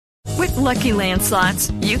With Lucky Land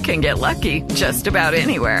Slots, you can get lucky just about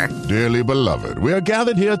anywhere. Dearly beloved, we are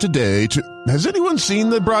gathered here today to... Has anyone seen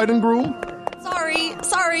the bride and groom?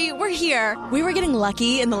 Sorry, we're here. We were getting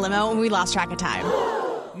lucky in the limo and we lost track of time.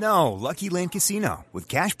 No, Lucky Land Casino, with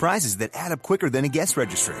cash prizes that add up quicker than a guest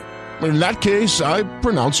registry. In that case, I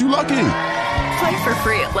pronounce you lucky. Play for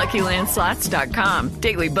free at LuckyLandSlots.com.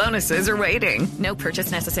 Daily bonuses are waiting. No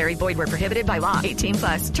purchase necessary. Void where prohibited by law.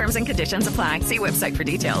 18+. Terms and conditions apply. See website for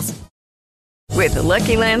details. With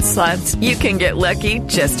Lucky Land Slots, you can get lucky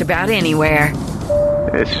just about anywhere.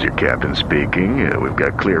 This is your captain speaking. We've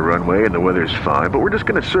got clear runway and the weather's fine, but we're just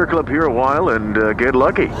going to circle up here a while and get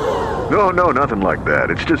lucky. No, nothing like that.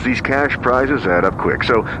 It's just these cash prizes add up quick.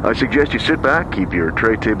 So I suggest you sit back, keep your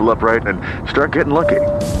tray table upright, and start getting lucky.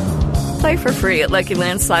 Play for free at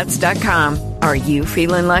LuckyLandSlots.com. Are you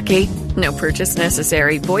feeling lucky? No purchase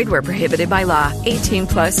necessary. Void where prohibited by law.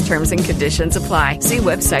 18+ terms and conditions apply. See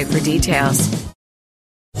website for details.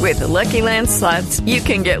 With Lucky Land Slots, you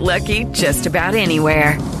can get lucky just about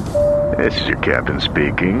anywhere. This is your captain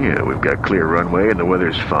speaking. We've got clear runway and the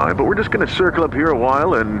weather's fine, but we're just going to circle up here a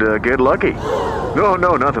while and get lucky. No,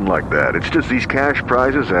 nothing like that. It's just these cash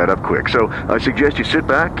prizes add up quick. So I suggest you sit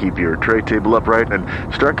back, keep your tray table upright,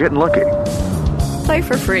 and start getting lucky. Play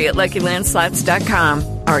for free at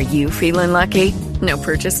LuckyLandSlots.com. Are you feeling lucky? No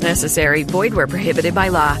purchase necessary. Void where prohibited by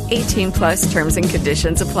law. 18+ terms and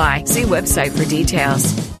conditions apply. See website for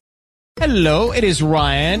details. Hello, it is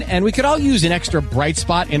Ryan, and we could all use an extra bright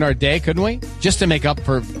spot in our day, couldn't we? Just to make up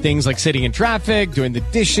for things like sitting in traffic, doing the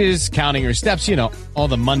dishes, counting your steps, all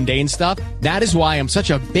the mundane stuff. That is why I'm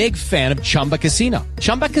such a big fan of Chumba Casino.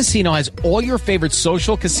 Chumba Casino has all your favorite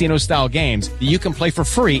social casino-style games that you can play for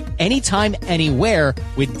free anytime, anywhere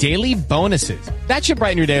with daily bonuses. That should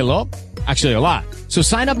brighten your day a little. Actually, a lot. So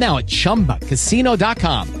sign up now at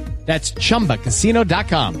ChumbaCasino.com. That's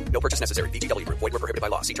ChumbaCasino.com. No purchase necessary. VGW Group. Void where prohibited by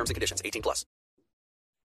law. See terms and conditions. 18+.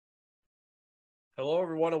 Hello,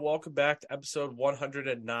 everyone, and welcome back to episode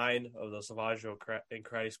 109 of the Savaggio and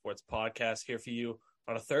Karate Sports Podcast. Here for you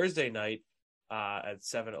on a Thursday night at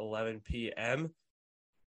 7:11 p.m.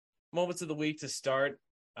 Moments of the week to start.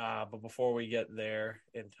 But before we get there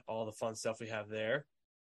and all the fun stuff we have there,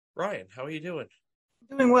 Ryan, how are you doing?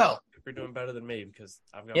 Doing well. You're doing better than me because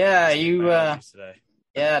I've got allergies today.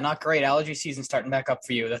 Yeah, not great. Allergy season starting back up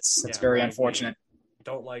for you. That's very ragweed. Unfortunate.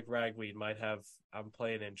 Don't like ragweed. I'm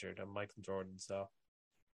playing injured. I'm Michael Jordan, so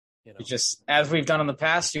You just, as we've done in the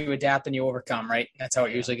past, you adapt and you overcome, right? That's how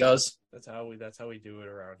it usually goes. That's how we do it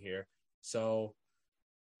around here. So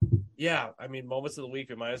yeah, I mean, moments of the week,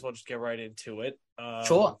 we might as well just get right into it.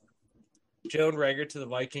 Sure. Jalen Reagor to the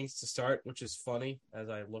Vikings to start, which is funny as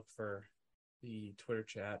I look for the Twitter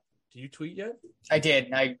chat. Do you tweet yet? I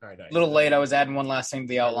did. A little late. I was adding one last thing to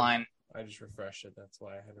the outline. I just refreshed it. That's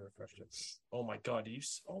why I had to refresh it. Oh my God.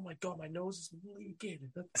 Oh my God. My nose is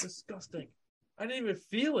leaking. That's disgusting. I didn't even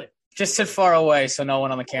feel it. Just sit far away so no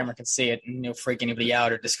one on the camera can see it and you'll freak anybody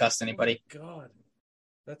out or disgust anybody. Oh my God.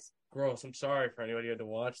 That's gross. I'm sorry for anybody who had to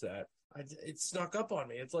watch that. It snuck up on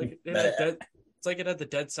me. It's like it had the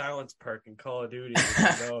dead silence perk in Call of Duty.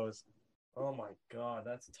 Nose. Oh my God.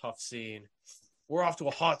 That's a tough scene. We're off to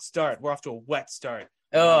a hot start. We're off to a wet start.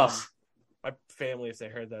 Ugh. My family, if they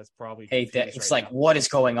heard that, it's probably hate that. It's right like, now. What is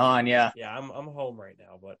going on? Yeah. Yeah, I'm home right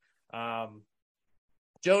now. But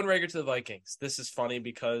Jalen Reagor to the Vikings. This is funny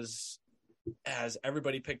because as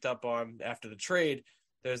everybody picked up on after the trade,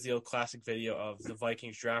 there's the old classic video of the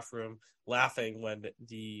Vikings draft room laughing when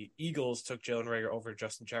the Eagles took Jalen Reagor over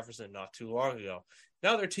Justin Jefferson not too long ago.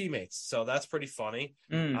 Now they're teammates, so that's pretty funny.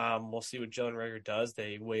 We'll see what Jalen Reagor does.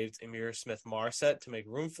 They waived Amir Smith-Marset to make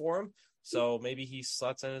room for him, so maybe he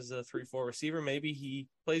slots in as a 3-4 receiver. Maybe he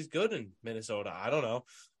plays good in Minnesota. I don't know.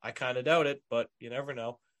 I kind of doubt it, but you never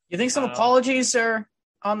know. You think some apologies are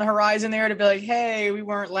on the horizon there to be like, hey, we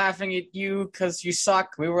weren't laughing at you because you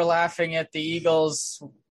suck. We were laughing at the Eagles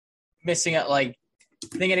missing it, like,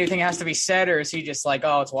 think anything has to be said, or is he just like,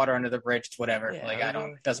 oh, it's water under the bridge, it's whatever. Yeah,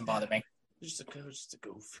 it doesn't bother me. Just a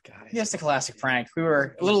goof, guys. Just a classic prank. We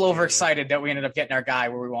were a little overexcited that we ended up getting our guy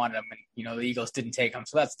where we wanted him, and the Eagles didn't take him.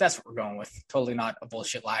 So that's what we're going with. Totally not a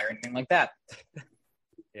bullshit lie or anything like that.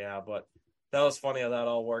 Yeah, but that was funny how that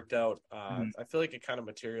all worked out. I feel like it kind of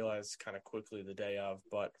materialized kind of quickly the day of,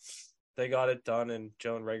 but they got it done, and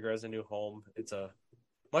Jalen Reagor has a new home. It's a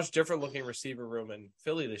much different looking receiver room in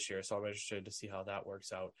Philly this year, so I'm interested to see how that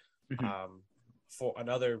works out. For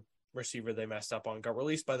another receiver they messed up on got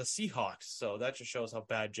released by the Seahawks, so that just shows how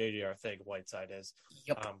bad J.J. Whiteside is.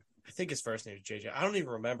 Yep. I think his first name is J.J. I don't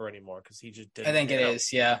even remember anymore because he just did. I think it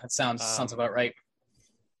is. Yeah, it sounds about right.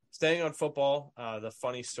 Staying on football, the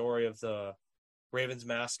funny story of the Ravens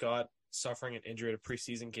mascot suffering an injury at a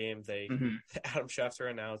preseason game. Adam Schefter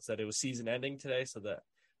announced that it was season ending today, so the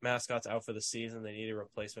mascot's out for the season. They need a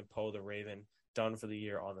replacement. Poe the Raven, done for the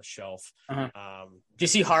year, on the shelf. Do you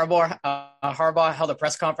see Harbaugh? Harbaugh held a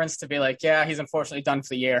press conference to be like, yeah, he's unfortunately done for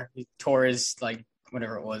the year. He tore his, like,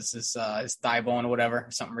 whatever it was, his thigh bone or whatever,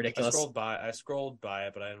 something ridiculous. I scrolled by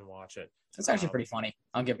it, but I didn't watch it. It's actually pretty funny.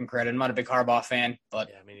 I'll give him credit. I'm not a big Harbaugh fan, but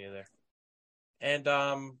yeah, me neither. And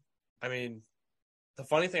I mean, the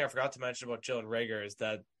funny thing I forgot to mention about Jalen Reagor is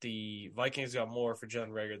that the Vikings got more for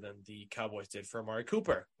Jalen Reagor than the Cowboys did for Amari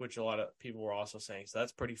Cooper, which a lot of people were also saying. So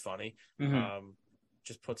that's pretty funny.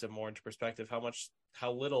 Just puts it more into perspective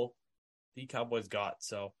how little the Cowboys got.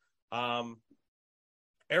 So,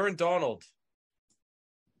 Aaron Donald,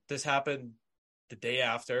 this happened the day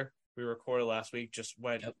after we recorded last week, just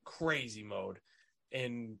went crazy mode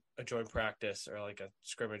in a joint practice or like a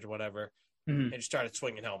scrimmage or whatever. And just started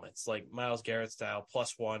swinging helmets, like Myles Garrett style,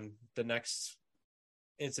 +1. The next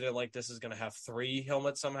incident like this is going to have 3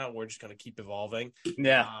 helmets somehow. We're just going to keep evolving.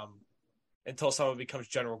 Yeah. Until someone becomes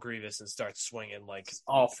General Grievous and starts swinging like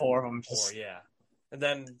all 4 of them. 4, yeah. And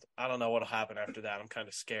then I don't know what'll happen after that. I'm kind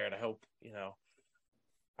of scared. I hope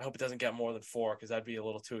it doesn't get more than 4 because that'd be a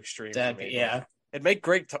little too extreme for me. Yeah. It'd make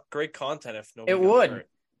great content if nobody It would. Hurt.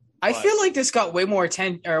 I feel like this got way more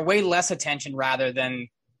attention, or way less attention rather than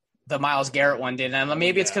the Myles Garrett one did. And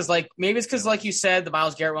maybe it's because like you said, the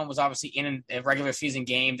Myles Garrett one was obviously in a regular season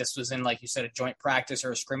game. This was in, like you said, a joint practice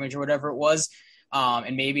or a scrimmage or whatever it was.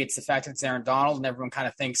 And maybe it's the fact that it's Aaron Donald and everyone kind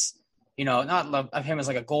of thinks, not of him as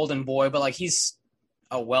like a golden boy, but like he's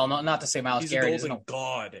not to say Myles Garrett is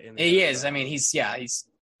god. He is. I mean, he's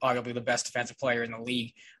arguably the best defensive player in the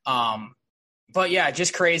league. But yeah,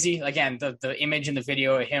 just crazy. Again, the image in the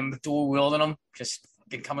video of him dual wielding them, just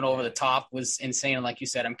coming over the top, was insane. And like you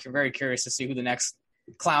said, I'm very curious to see who the next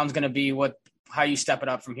clown's going to be, how you step it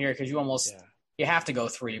up from here, because you have to go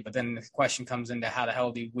 3. But then the question comes into how the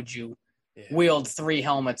hell would you wield 3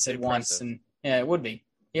 helmets at once? And yeah, it would be.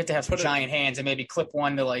 You have to have some giant hands and maybe clip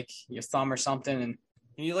one to like your thumb or something. And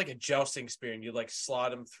you need like a jousting spear, and you like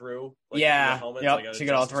slot them through. Like, the helmets, so you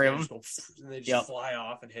get all 3 of them. And they just fly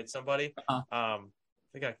off and hit somebody.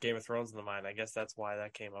 They got Game of Thrones in the mind. I guess that's why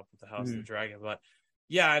that came up with the House of the Dragon. But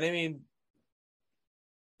yeah, and I mean,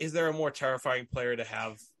 is there a more terrifying player to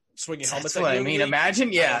have swinging helmets? That's what I mean.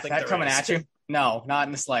 Imagine, that coming at you. No, not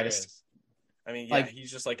in the slightest. I mean,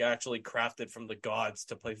 he's just like actually crafted from the gods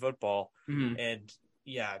to play football, and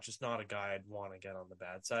just not a guy I'd want to get on the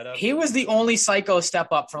bad side of. He was the only psycho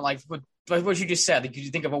step up from like what you just said. Like,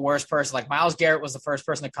 you think of a worse person, like Myles Garrett was the first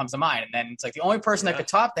person that comes to mind, and then it's like the only person that could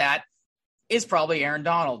top that is probably Aaron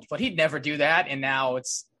Donald, but he'd never do that, and now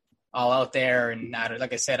it's all out there. And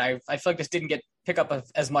like I said, I feel like this didn't pick up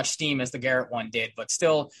as much steam as the Garrett one did, but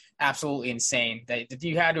still absolutely insane. That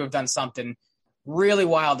you had to have done something really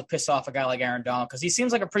wild to piss off a guy like Aaron Donald, because he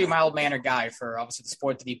seems like a pretty mild-mannered guy for obviously the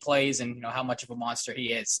sport that he plays, and how much of a monster he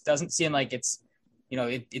is. Doesn't seem like it's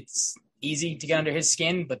it's easy to get under his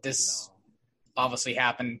skin, but this obviously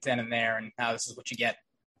happened then and there, and now this is what you get.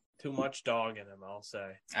 Too much dog in him, I'll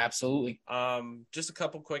say. Absolutely. Just a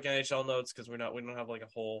couple quick NHL notes, because we don't have like a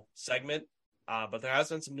whole segment, but there has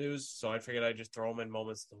been some news, so I figured I'd just throw them in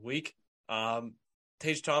moments of the week.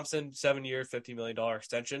 Tage Thompson, 7-year, $50 million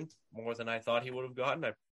extension, more than I thought he would have gotten.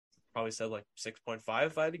 I probably said like 6.5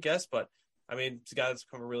 if I had to guess, but I mean, he's a guy that's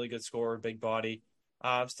become a really good scorer, big body.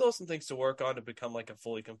 Still some things to work on to become like a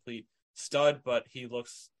fully complete stud, but he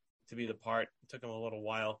looks to be the part. It took him a little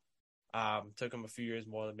while. Took him a few years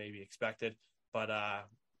more than maybe expected, but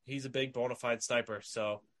he's a big bona fide sniper,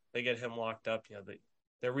 so they get him locked up.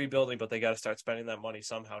 They're rebuilding, but they got to start spending that money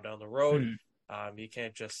somehow down the road. You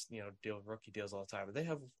can't just deal with rookie deals all the time. But they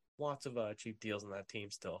have lots of cheap deals in that team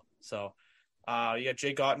still. So you got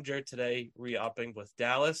Jake Ottinger today re-upping with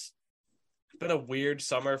Dallas. It's been a weird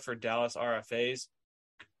summer for Dallas RFAs.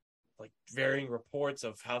 Like varying reports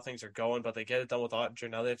of how things are going, but they get it done with Ottinger.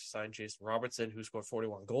 Now they have to sign Jason Robertson, who scored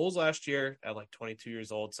 41 goals last year at like 22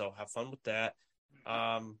 years old. So have fun with that.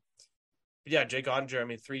 Jake Ottinger, I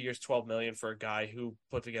mean, 3 years, $12 million for a guy who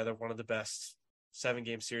put together one of the best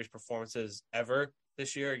 7-game series performances ever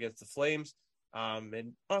this year against the Flames.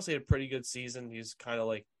 And honestly had a pretty good season. He's kind of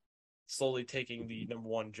like slowly taking the number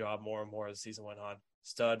 1 job more and more as the season went on.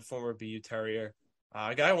 Stud, former BU Terrier.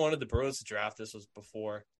 A guy I wanted the Bruins to draft. This was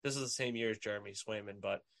the same year as Jeremy Swayman,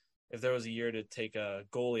 but if there was a year to take a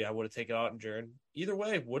goalie, I would have taken Ottinger. And either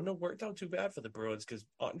way, it wouldn't have worked out too bad for the Bruins, because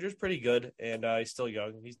Ottinger's pretty good, and he's still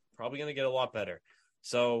young. He's probably going to get a lot better.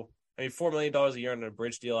 So, I mean, $4 million a year on a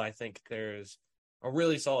bridge deal, I think there's a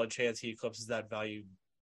really solid chance he eclipses that value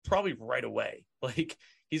probably right away. Like,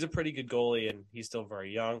 he's a pretty good goalie, and he's still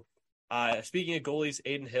very young. Speaking of goalies,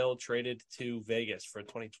 Aiden Hill traded to Vegas for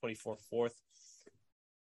 2024 fourth.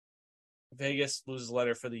 Vegas loses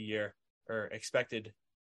Leonard for the year, or expected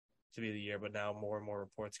to be the year, but now more and more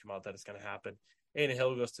reports come out that it's going to happen. Aiden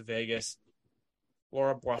Hill goes to Vegas.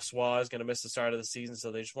 Laurent Brossoit is going to miss the start of the season,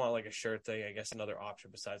 so they just want like a sure thing, I guess, another option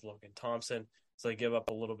besides Logan Thompson. So they give up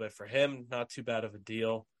a little bit for him. Not too bad of a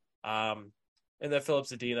deal. And then Philip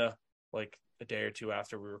Zadina, like a day or two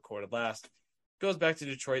after we recorded last, goes back to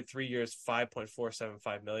Detroit, 3 years,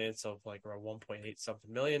 $5.475 million, so like around 1.8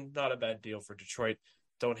 something million. Not a bad deal for Detroit.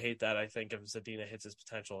 Don't hate that. I think if Zadina hits his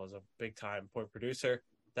potential as a big-time point producer,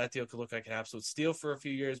 that deal could look like an absolute steal for a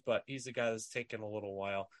few years, but he's the guy that's taken a little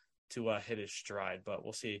while to hit his stride. But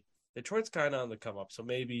we'll see. Detroit's kind of on the come-up, so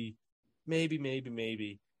maybe Philip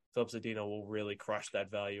Zadina will really crush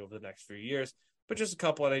that value over the next few years. But just a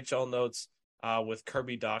couple NHL notes with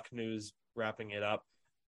Kirby Dach news wrapping it up.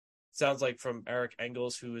 Sounds like from Eric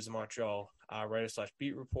Engels, who is a Montreal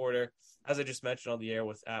writer/beat reporter, as I just mentioned on the air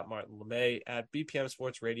with @Martin LeMay, @BPM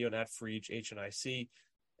Sports Radio, and @Freege HNIC,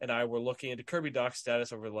 and I were looking into Kirby Dach's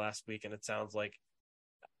status over the last week, and it sounds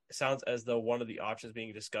as though one of the options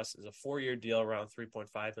being discussed is a 4-year deal around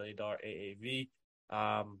 $3.5 million AAV.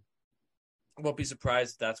 Won't be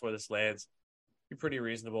surprised if that's where this lands. Be pretty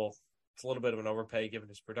reasonable. It's a little bit of an overpay given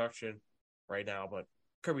his production right now, but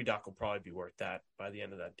Kirby Dach will probably be worth that by the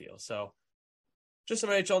end of that deal. So just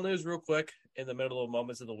some NHL news real quick in the middle of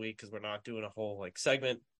moments of the week, because we're not doing a whole like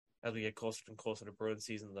segment. As we get closer and closer to Bruins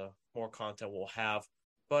season, the more content we'll have.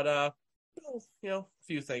 But, a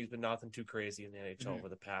few things, but nothing too crazy in the NHL over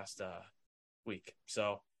the past week.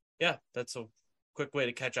 So, yeah, that's a quick way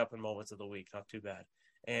to catch up in moments of the week. Not too bad.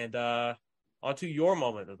 And on to your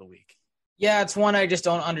moment of the week. Yeah, it's one I just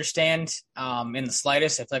don't understand in the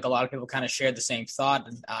slightest. I feel like a lot of people kind of shared the same thought.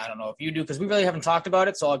 And I don't know if you do, because we really haven't talked about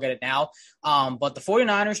it, so I'll get it now. But the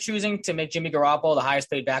 49ers choosing to make Jimmy Garoppolo the highest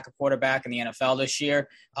paid backup quarterback in the NFL this year.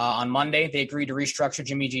 On Monday, they agreed to restructure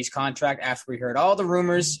Jimmy G's contract after we heard all the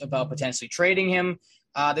rumors about potentially trading him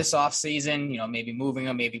this offseason, maybe moving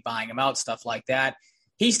him, maybe buying him out, stuff like that.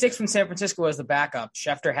 He sticks from San Francisco as the backup.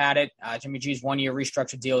 Schefter had it. Jimmy G's 1-year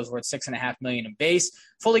restructured deal is worth $6.5 million in base,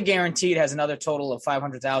 fully guaranteed. Has another total of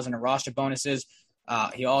 $500,000 in roster bonuses.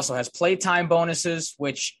 He also has playtime bonuses,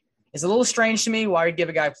 which is a little strange to me. Why would you give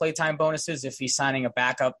a guy playtime bonuses if he's signing a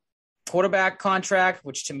backup quarterback contract?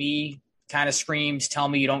 Which to me kind of screams, tell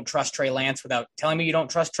me you don't trust Trey Lance without telling me you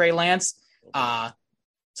don't trust Trey Lance.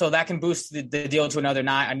 So that can boost the deal to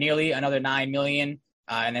nearly another $9 million.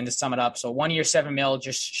 And then to sum it up, so 1 year, $7 million,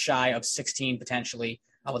 just shy of 16 potentially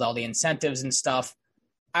with all the incentives and stuff.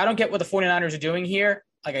 I don't get what the 49ers are doing here.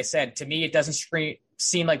 Like I said, to me, it doesn't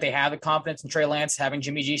seem like they have the confidence in Trey Lance having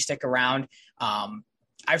Jimmy G stick around.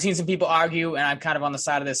 I've seen some people argue, and I'm kind of on the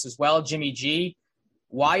side of this as well. Jimmy G,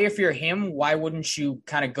 why, if you're him, why wouldn't you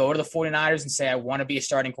kind of go to the 49ers and say, I want to be a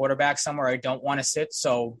starting quarterback somewhere. I don't want to sit.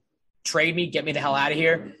 So trade me, get me the hell out of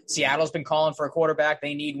here. Seattle's been calling for a quarterback.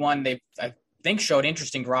 They need one. I think showed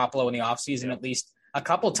interest in Garoppolo in the offseason at least a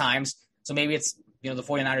couple times. So maybe it's, the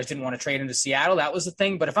 49ers didn't want to trade him to Seattle. That was the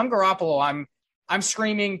thing. But if I'm Garoppolo, I'm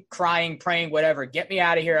screaming, crying, praying, whatever. Get me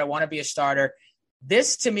out of here. I want to be a starter.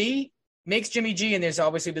 This, to me, makes Jimmy G, and there's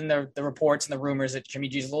obviously been the reports and the rumors that Jimmy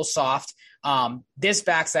G is a little soft. This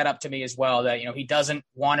backs that up to me as well, that, he doesn't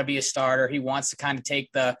want to be a starter. He wants to kind of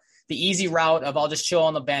take the easy route of I'll just chill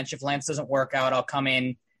on the bench. If Lance doesn't work out, I'll come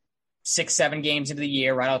in 6-7 games into the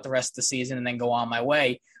year, ride out the rest of the season, and then go on my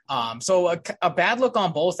way. So a bad look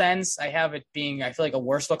on both ends. I have it being, I feel like, a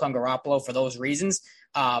worse look on Garoppolo for those reasons.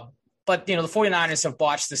 But, the 49ers have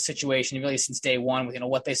botched this situation really since day one with,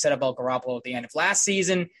 what they said about Garoppolo at the end of last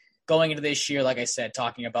season, going into this year, like I said,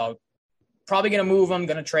 talking about probably going to move him,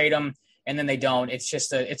 going to trade him, and then they don't. It's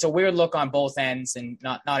just it's a weird look on both ends and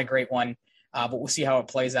not a great one, but we'll see how it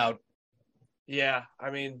plays out. Yeah,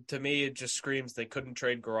 I mean, to me, it just screams they couldn't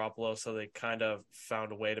trade Garoppolo, so they kind of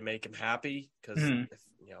found a way to make him happy because if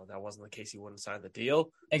that wasn't the case, he wouldn't sign the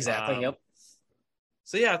deal. Exactly, yep.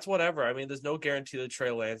 So, yeah, it's whatever. I mean, there's no guarantee that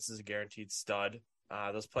Trey Lance is a guaranteed stud.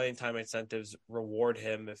 Those playing time incentives reward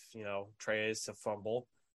him if, Trey is to fumble.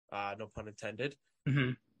 No pun intended.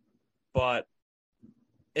 Mm-hmm. But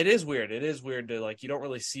it is weird. It is weird to, you don't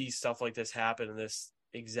really see stuff like this happen in this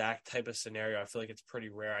exact type of scenario. I feel like it's pretty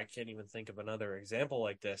rare. I can't even think of another example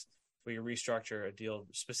like this where you restructure a deal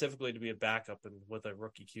specifically to be a backup and with a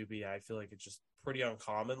rookie QB. I feel like it's just pretty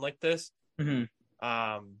uncommon like this. Mm-hmm.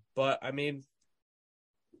 But I mean,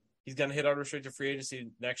 he's going to hit unrestricted free agency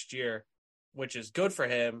next year, which is good for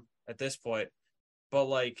him at this point. But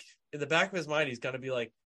in the back of his mind, he's going to be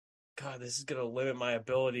like, God, this is going to limit my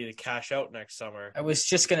ability to cash out next summer. I was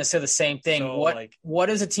just going to say the same thing. So, what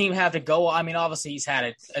does a team have to go? I mean, obviously he's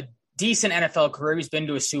had a decent NFL career. He's been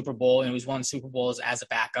to a Super Bowl and he's won Super Bowls as a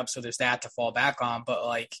backup. So there's that to fall back on. But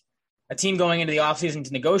like a team going into the offseason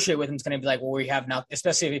to negotiate with him is going to be like, well, we have nothing,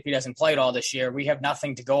 especially if he doesn't play at all this year. We have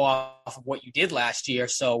nothing to go off of what you did last year.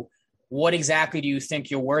 So what exactly do you think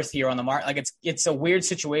you're worth here on the market? Like it's a weird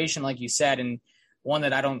situation, like you said, and one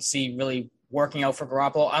that I don't see really working out for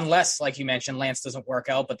Garoppolo, unless, like you mentioned, Lance doesn't work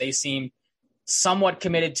out, but they seem somewhat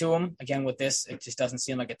committed to him. Again, with this, it just doesn't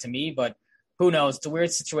seem like it to me, but who knows? It's a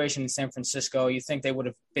weird situation in San Francisco. You think they would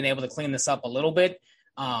have been able to clean this up a little bit.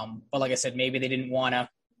 But like I said, maybe they didn't want to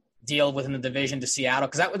deal within the division to Seattle,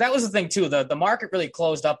 because that was the thing too. The market really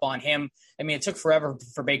closed up on him. I mean, it took forever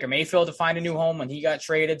for Baker Mayfield to find a new home when he got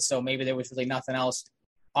traded, so maybe there was really nothing else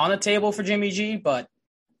on the table for Jimmy G, but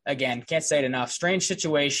again, can't say it enough. Strange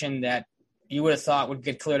situation that you would have thought would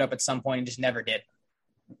get cleared up at some point and just never did.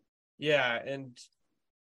 Yeah, and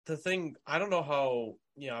the thing, I don't know how,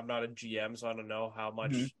 I'm not a GM, so I don't know how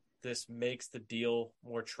much this makes the deal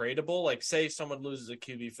more tradable. Like, say someone loses a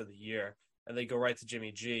QB for the year and they go right to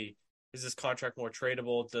Jimmy G. Is this contract more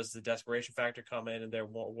tradable? Does the desperation factor come in and they're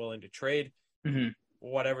more willing to trade?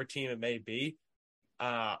 Whatever team it may be.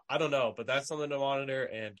 I don't know, but that's something to monitor.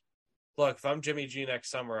 And look, if I'm Jimmy G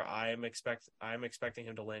next summer, I'm expecting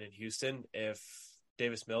him to land in Houston. If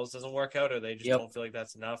Davis Mills doesn't work out or they just don't feel like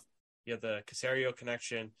that's enough, you have the Caserio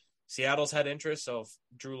connection. Seattle's had interest, so if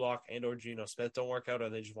Drew Lock and or Geno Smith don't work out or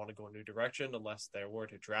they just want to go a new direction, unless they were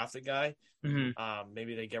to draft a guy,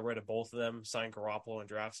 maybe they get rid of both of them, sign Garoppolo and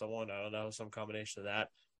draft someone. I don't know, some combination of that.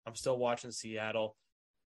 I'm still watching Seattle.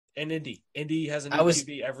 And Indy. Indy has a new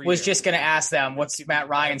QB every year. Was just going to ask them, what's Matt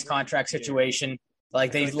Ryan's contract situation?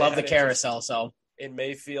 Like, they love the carousel, so. In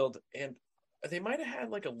Mayfield, and they might have had,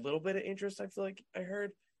 like, a little bit of interest, I feel like I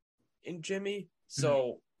heard, in Jimmy.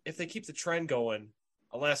 So, if they keep the trend going,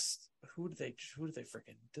 unless,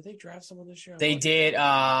 did they draft someone this year? They did,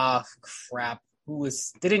 they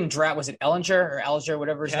didn't draft, was it Ellinger,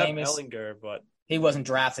 whatever his name is? Ellinger, but. He wasn't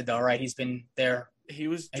drafted, though, right? He's been there. He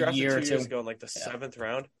was drafted 2 years ago in, like, the 7th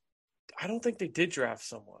round. I don't think they did draft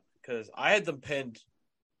someone, because I had them pinned.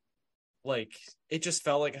 Like, it just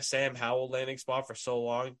felt like a Sam Howell landing spot for so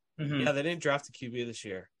long. Yeah, they didn't draft a QB this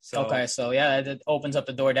year. So, okay, so yeah, it opens up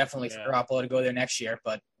the door definitely for Garoppolo to go there next year.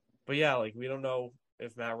 But yeah, like, we don't know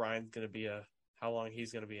if Matt Ryan's going to be how long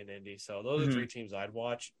he's going to be in Indy. So those are 3 teams I'd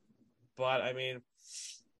watch. But, I mean,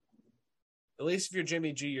 at least if you're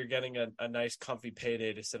Jimmy G, you're getting a nice, comfy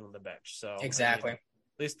payday to sit on the bench. So exactly. I mean,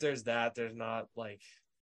 at least there's that. There's not, like,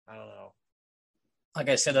 I don't know. Like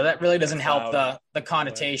I said, though, that really doesn't help the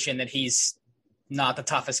connotation that he's not the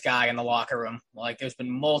toughest guy in the locker room. Like, there's been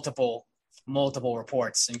multiple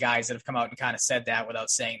reports and guys that have come out and kind of said that without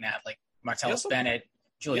saying that, like Martellus Bennett,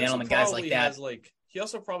 Julian Edelman, guys like that. He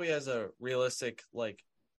also probably has a realistic, like,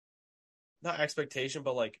 not expectation,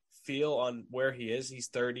 but, like, feel on where he is. He's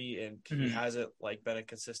 30 and he hasn't, like, been a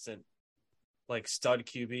consistent, like, stud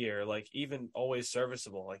QB or, like, even always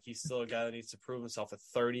serviceable. Like, he's still a guy that needs to prove himself at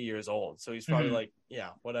 30 years old. So he's probably like, yeah,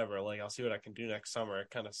 whatever. Like, I'll see what I can do next summer. It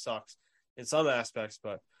kind of sucks in some aspects,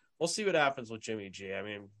 but we'll see what happens with Jimmy G. I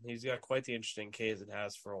mean, he's got quite the interesting case it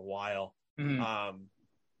has for a while.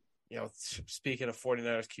 Speaking of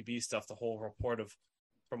 49ers QB stuff, the whole report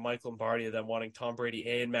from Mike Lombardi of them wanting Tom Brady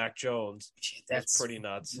and Mac Jones, that's pretty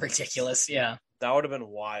nuts. Ridiculous, yeah. That would have been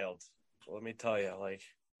wild. Let me tell you, like,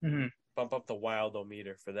 bump up the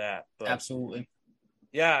wild-o-meter for that. But, absolutely.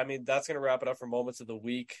 Yeah, I mean, that's going to wrap it up for Moments of the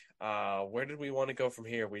Week. Where did we want to go from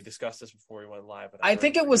here? We discussed this before we went live. But I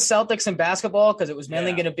think it was Celtics and basketball because it was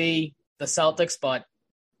mainly going to be the Celtics, but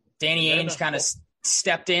Danny Ainge kind of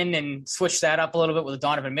stepped in and switched that up a little bit with a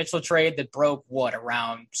Donovan Mitchell trade that broke,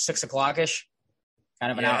 around 6 o'clock-ish?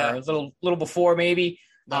 Kind of an hour, a little before maybe.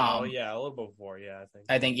 A little before,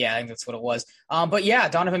 I think that's what it was. But yeah,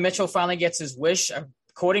 Donovan Mitchell finally gets his wish.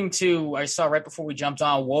 According to, I saw right before we jumped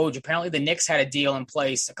on Woj, apparently the Knicks had a deal in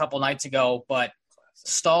place a couple nights ago, but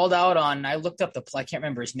stalled out on, I looked up I can't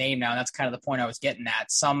remember his name now, and that's kind of the point I was getting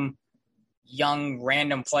at. Some young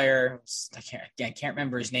random player, I can't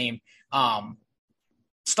remember his name,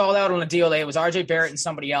 stalled out on a deal. It was RJ Barrett and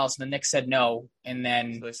somebody else, and the Knicks said no, and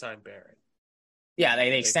then... So they signed Barrett. Yeah,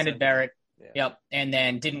 they extended Barrett. Yeah. Yep, and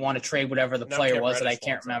then didn't want to trade whatever the player was that I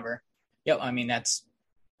can't remember. Yep, I mean, that's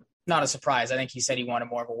not a surprise. I think he said he wanted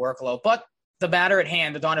more of a workload. But the matter at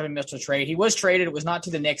hand, the Donovan Mitchell trade, he was traded. It was not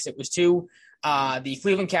to the Knicks. It was to the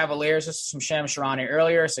Cleveland Cavaliers. This is from Sham Sharani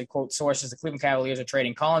earlier. So, quote sources, the Cleveland Cavaliers are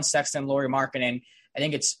trading Colin Sexton, Lauri Markkanen. I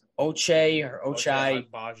think it's Ochai.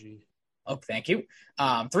 Oh, thank you.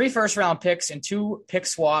 3 first-round picks and 2 pick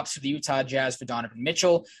swaps for the Utah Jazz for Donovan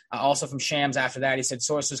Mitchell. Also from Shams after that, he said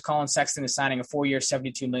sources Colin Sexton is signing a 4-year,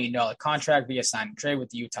 $72 million contract via sign and trade with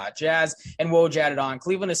the Utah Jazz. And Woj added on,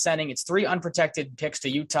 Cleveland is sending its 3 unprotected picks to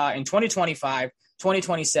Utah in 2025,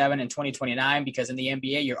 2027, and 2029 because in the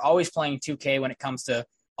NBA, you're always playing 2K when it comes to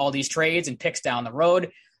all these trades and picks down the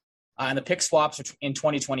road. And the pick swaps are in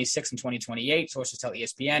 2026 and 2028, sources tell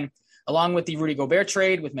ESPN. Along with the Rudy Gobert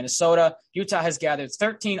trade with Minnesota, Utah has gathered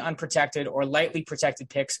 13 unprotected or lightly protected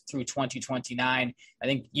picks through 2029. I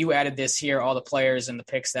think you added this here, all the players and the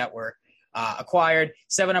picks that were acquired.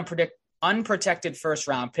 7 unprotected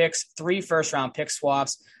first-round picks, 3 first-round pick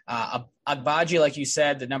swaps. Agbaji, like you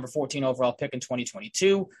said, the number 14 overall pick in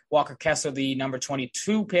 2022. Walker Kessler, the number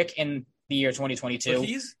 22 pick in the year 2022. But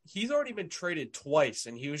he's already been traded twice,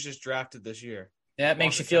 and he was just drafted this year. That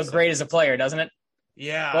makes you feel great as a player, doesn't it?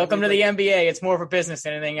 Yeah. Welcome to the NBA. It's more of a business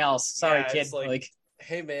than anything else. Sorry, kid.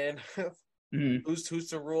 Hey, man, who's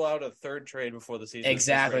to rule out a third trade before the season?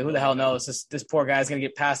 Exactly. Who the hell knows? This poor guy's going to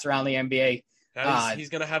get passed around the NBA. He's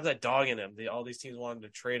going to have that dog in him. All these teams wanted to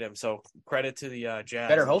trade him. So credit to the Jazz.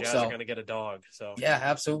 Better hope Jazz so. Are going to get a dog. So yeah,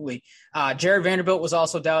 absolutely. Jared Vanderbilt was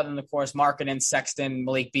also doubted, and of course, Markkanen, Sexton,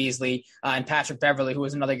 Malik Beasley, and Patrick Beverley, who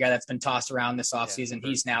was another guy that's been tossed around this offseason.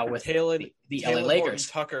 He's now with the LA Lakers.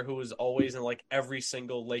 Tucker, who was always in like every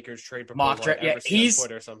single Lakers trade proposal. He's on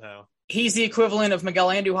Twitter somehow. He's the equivalent of Miguel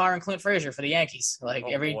Andujar and Clint Frazier for the Yankees. Like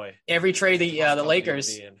every trade the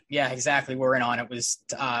Lakers. Yeah, exactly. We're in on it was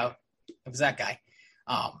that guy.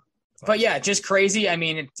 But yeah, just crazy. I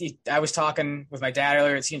mean, I was talking with my dad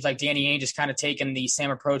earlier. It seems like Danny Ainge just kind of taken the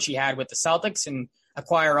same approach he had with the Celtics and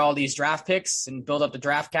acquire all these draft picks and build up the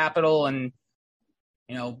draft capital. And,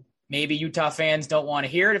 maybe Utah fans don't want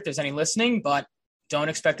to hear it if there's any listening, but don't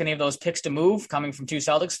expect any of those picks to move coming from 2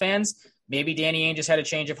 Celtics fans. Maybe Danny Ainge just had a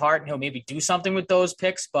change of heart and he'll maybe do something with those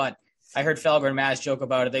picks. But I heard Felger and Maz joke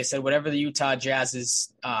about it. They said whatever the Utah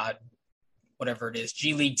Jazz's whatever it is,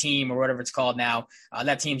 G League team or whatever it's called now,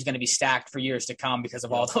 that team's going to be stacked for years to come because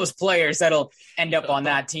of all those players that'll end up on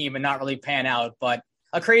that team and not really pan out. But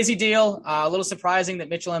a crazy deal. A little surprising that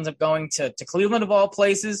Mitchell ends up going to Cleveland of all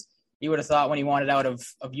places. You would have thought when he wanted out of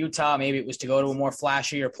Utah, maybe it was to go to a more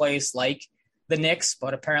flashier place like the Knicks,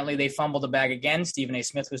 but apparently they fumbled the bag again. Stephen A.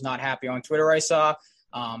 Smith was not happy on Twitter, I saw.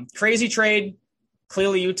 Crazy trade.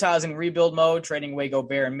 Clearly, Utah's in rebuild mode, trading away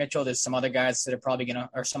Gobert and Mitchell. There's some other guys that are probably going to,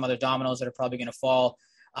 or some other dominoes that are probably going to fall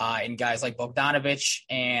in guys like Bogdanovich.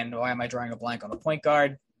 And why am I drawing a blank on the point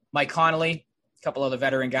guard? Mike Conley, a couple other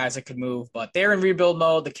veteran guys that could move. But they're in rebuild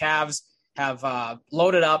mode. The Cavs have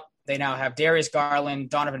loaded up. They now have Darius Garland,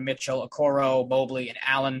 Donovan Mitchell, Okoro, Mobley, and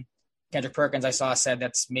Allen. Kendrick Perkins, I saw, said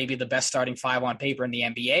that's maybe the best starting 5 on paper in the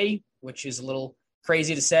NBA, which is a little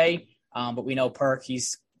crazy to say. But we know Perk,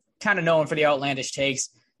 he's kind of known for the outlandish takes.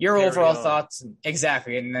 Your overall thoughts,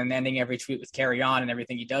 exactly, and then ending every tweet with carry on and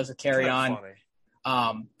everything he does with carry on.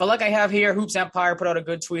 But like I have here, Hoops Empire put out a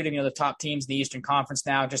good tweet of the top teams in the Eastern Conference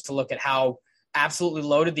now, just to look at how absolutely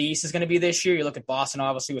loaded the East is going to be this year. You look at Boston,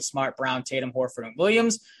 obviously, with Smart, Brown, Tatum, Horford, and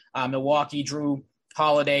Williams. Milwaukee, Drew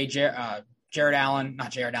Holiday, Grayson Allen,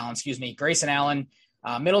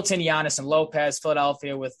 Middleton, Giannis, and Lopez.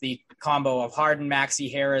 Philadelphia with the combo of Harden, Maxey,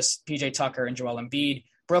 Harris, PJ Tucker, and Joel Embiid.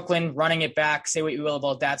 Brooklyn running it back. Say what you will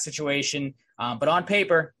about that situation. But on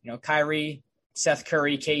paper, Kyrie, Seth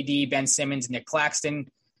Curry, KD, Ben Simmons, Nick Claxton.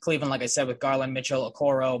 Cleveland, like I said, with Garland, Mitchell,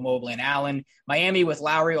 Okoro, Mobley, and Allen. Miami with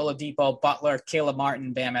Lowry, Oladipo, Butler, Caleb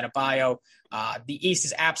Martin, Bam Adebayo. The East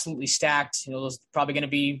is absolutely stacked. There's probably going to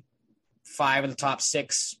be 5 of the top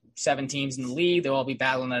 6, 7 teams in the league. They'll all be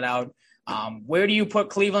battling it out. Where do you put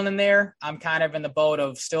Cleveland in there? I'm kind of in the boat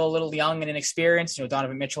of still a little young and inexperienced.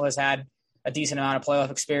 Donovan Mitchell has had a decent amount of playoff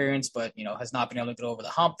experience, but, has not been able to get over the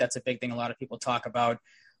hump. That's a big thing a lot of people talk about.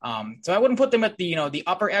 So I wouldn't put them at the, the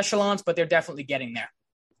upper echelons, but they're definitely getting there.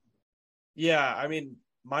 Yeah, I mean,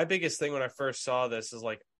 my biggest thing when I first saw this is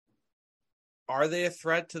are they a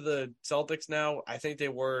threat to the Celtics now? I think they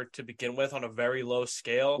were to begin with on a very low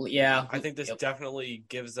scale. Yeah. I think this definitely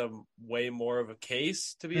gives them way more of a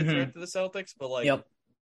case to be a threat to the Celtics. But look,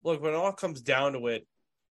 when it all comes down to it,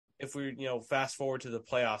 if we, fast forward to the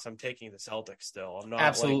playoffs, I'm taking the Celtics still. I'm not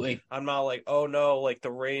absolutely. I'm not oh no,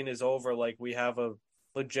 the reign is over. We have a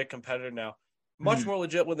legit competitor now. Much more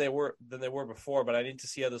legit than they were before, but I need to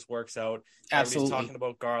see how this works out. Absolutely. Everybody's talking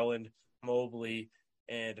about Garland, Mobley,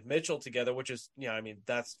 and Mitchell together, which is,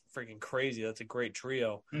 that's freaking crazy. That's a great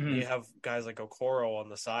trio. You have guys like Okoro on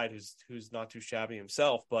the side, who's not too shabby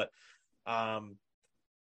himself. But, I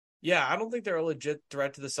don't think they're a legit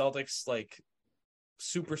threat to the Celtics,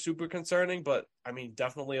 super, super concerning. But,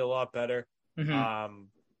 definitely a lot better.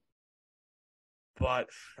 But,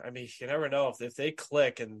 I mean, you never know if they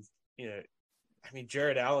click and, I mean,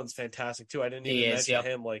 Jared Allen's fantastic too. I didn't even mention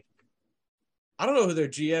him. Like, I don't know who their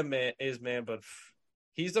GM is, but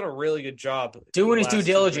he's done a really good job. Doing his due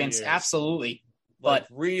diligence, absolutely. But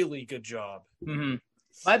really good job. Mm-hmm.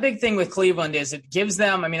 My big thing with Cleveland is it gives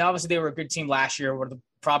them, I mean, obviously they were a good team last year, were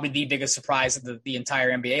probably the biggest surprise of the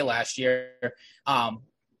entire NBA last year.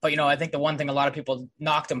 But, I think the one thing a lot of people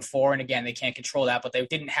knocked them for, and again, they can't control that, but they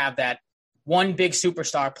didn't have that one big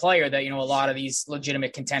superstar player that, a lot of these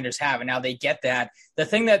legitimate contenders have. And now they get that. The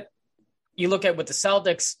thing that you look at with the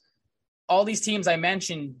Celtics, all these teams I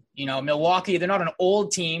mentioned, Milwaukee, they're not an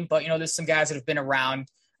old team, but, there's some guys that have been around.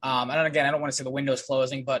 And again, I don't want to say the window's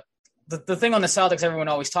closing, but the thing on the Celtics everyone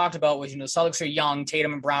always talked about was, the Celtics are young.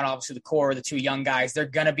 Tatum and Brown, obviously the core, the two young guys. They're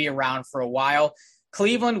going to be around for a while.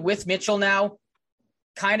 Cleveland with Mitchell now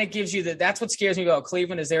kind of gives you that's what scares me about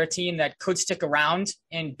Cleveland. Is they're a team that could stick around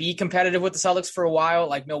and be competitive with the Celtics for a while,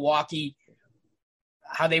 like Milwaukee.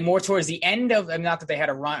 How they more towards the end of, not that they had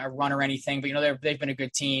a run or anything, but, they've been a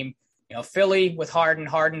good team. Philly with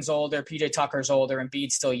Harden's older, PJ Tucker's older, and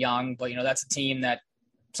Embiid's still young, but, that's a team that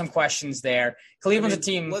some questions there. Cleveland's a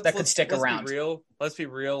team that could stick around. Let's be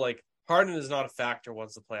real. Like, Harden is not a factor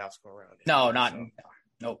once the playoffs go around. No, not in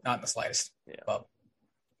the slightest. Yeah.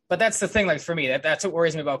 But that's the thing, like for me, that's what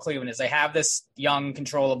worries me about Cleveland is they have this young,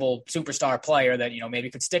 controllable superstar player that, maybe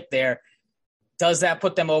could stick there. Does that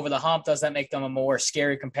put them over the hump? Does that make them a more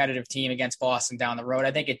scary competitive team against Boston down the road?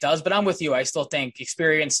 I think it does, but I'm with you. I still think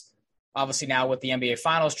experience, obviously now with the NBA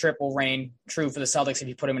Finals trip, will reign true for the Celtics if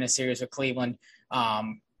you put them in a series with Cleveland.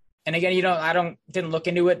 And again, didn't look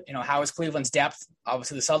into it. How is Cleveland's depth?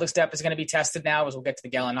 Obviously the Celtics depth is going to be tested now as we'll get to the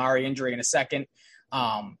Gallinari injury in a second.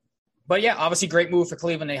 But yeah, obviously great move for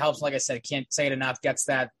Cleveland. It helps, like I said, I can't say it enough, gets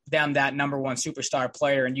that number one superstar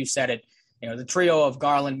player. And you said it, the trio of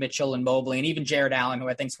Garland, Mitchell, and Mobley, and even Jared Allen, who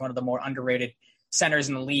I think is one of the more underrated centers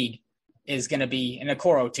in the league, is going to be, and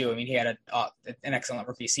Okoro too. I mean, he had an excellent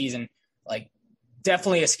rookie season. Like,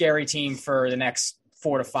 definitely a scary team for the next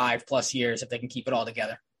 4 to 5 plus years if they can keep it all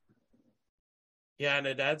together. Yeah, and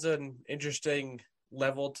it adds an interesting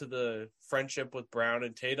level to the friendship with Brown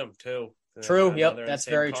and Tatum too. True. Yep. That's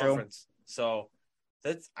very true. So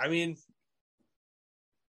that's, I mean,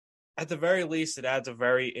 at the very least, it adds a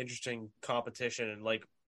very interesting competition and like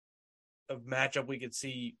a matchup we could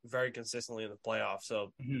see very consistently in the playoffs.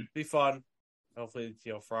 So be fun. Hopefully,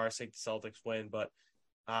 for our sake, the Celtics win. But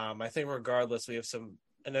I think regardless, we have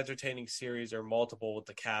an entertaining series or multiple with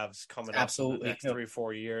the Cavs coming up in the next 3 or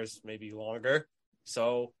 4 years, maybe longer.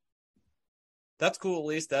 So that's cool. At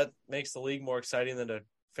least that makes the league more exciting than a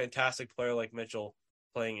fantastic player like Mitchell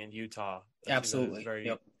playing in Utah. Absolutely.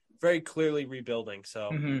 Very clearly rebuilding.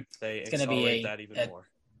 So they accelerate that even more.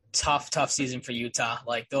 Tough season for Utah.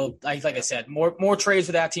 Like I said, more trades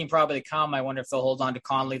with that team probably to come. I wonder if they'll hold on to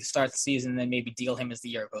Conley to start the season and then maybe deal him as the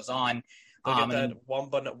year goes on. They'll get that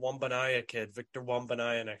Wembanyama kid, Victor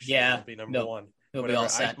Wembanyama next year. Will be number one. He'll be all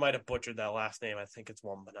set. I might have butchered that last name. I think it's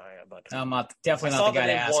Wembanyama, but I'm definitely not the guy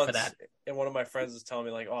to ask for that. And one of my friends was telling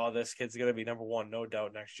me like, "Oh, this kid's gonna be number one, no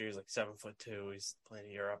doubt next year. He's like 7'2". He's playing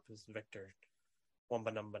in Europe. He's Victor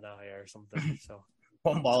Wembanyama or something." So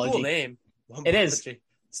Wombology. Cool name. It is.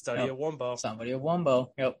 Study of Wumbo. Somebody of Wumbo.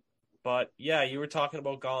 Yep. But yeah, you were talking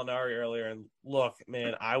about Gallinari earlier, and look,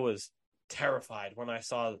 man, I was terrified when I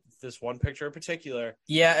saw this one picture in particular.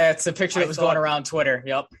 Yeah, it's a picture that was going around Twitter.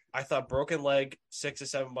 Yep. I thought broken leg, 6 to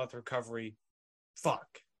 7 month recovery. Fuck.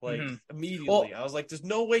 Like immediately. I was like, there's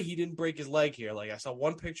no way he didn't break his leg here. Like I saw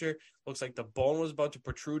one picture, looks like the bone was about to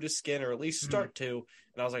protrude his skin or at least start to.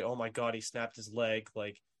 And I was like, oh my God, he snapped his leg.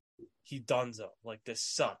 Like he donezo. Like this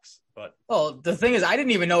sucks. But the thing is, I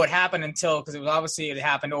didn't even know it happened until, because it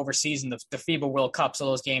happened overseas in the FIBA World Cup. So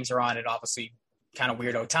those games are on at obviously kind of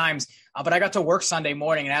weirdo times. But I got to work Sunday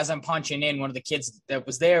morning, and as I'm punching in, one of the kids that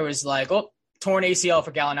was there was like, "Oh, torn ACL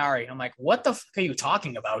for Gallinari." I'm like, "What the fuck are you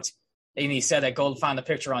talking about?" And he said that Gold found the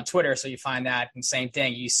picture on Twitter, so you find that, and same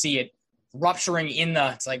thing. You see it rupturing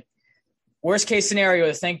it's like worst case scenario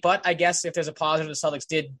to think. But I guess if there's a positive, the Celtics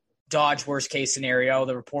did dodge worst case scenario.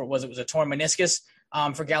 The report was it was a torn meniscus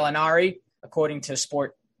for Gallinari, according to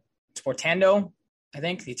Sportando, I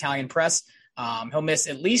think, the Italian press. He'll miss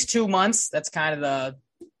at least 2 months. That's kind of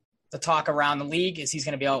the talk around the league, is he's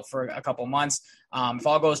going to be out for a couple months. If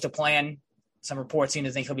all goes to plan, some reports seem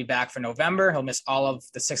to think he'll be back for November. He'll miss all of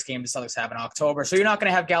the 6 games the Celtics have in October. So you're not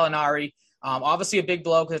going to have Gallinari. Obviously a big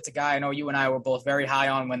blow because it's a guy I know you and I were both very high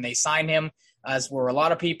on when they signed him, as were a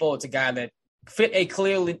lot of people. It's a guy that fit a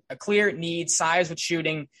clear need, size with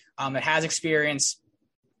shooting, that has experience.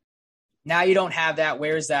 Now you don't have that.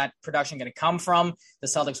 Where is that production going to come from? The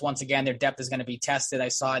Celtics, once again, their depth is going to be tested. I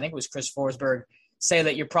think it was Chris Forsberg say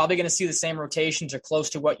that you're probably going to see the same rotations or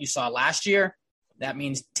close to what you saw last year. That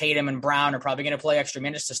means Tatum and Brown are probably going to play extra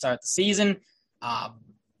minutes to start the season. I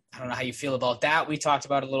don't know how you feel about that. We talked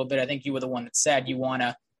about it a little bit. I think you were the one that said you want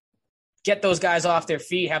to get those guys off their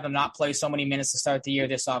feet, have them not play so many minutes to start the year.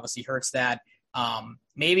 This obviously hurts that.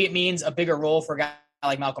 Maybe it means a bigger role for a guy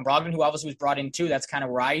like Malcolm Brogdon, who obviously was brought in too. That's kind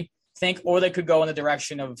of where I think. Or they could go in the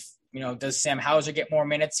direction of, does Sam Hauser get more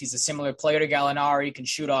minutes? He's a similar player to Gallinari, can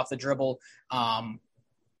shoot off the dribble.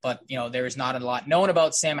 But there is not a lot known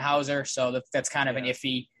about Sam Hauser, so that's kind of an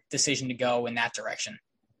iffy decision to go in that direction.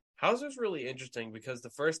 Hauser's really interesting because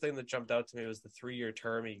the first thing that jumped out to me was the 3-year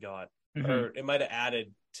term he got. Or it might have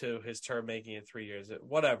added to his term making it 3 years,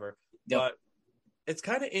 whatever. Yep. But it's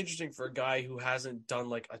kind of interesting for a guy who hasn't done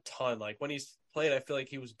like a ton. Like when he's played, I feel like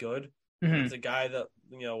he was good. It's a guy that,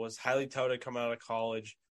 was highly touted coming out of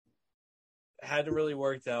college, hadn't really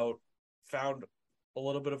worked out, found a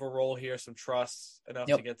little bit of a role here, some trust enough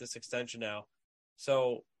to get this extension now.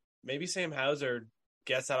 So maybe Sam Hauser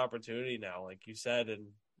gets that opportunity now, like you said, and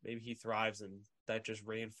maybe he thrives, and that just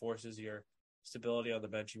reinforces your stability on the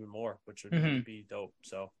bench even more, which would be dope.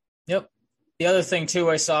 So, The other thing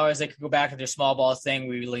too I saw is they could go back to their small ball thing.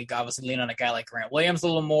 We obviously lean on a guy like Grant Williams a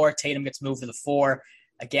little more. Tatum gets moved to the 4.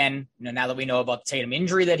 Again, now that we know about the Tatum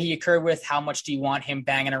injury that he occurred with, how much do you want him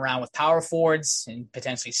banging around with power forwards and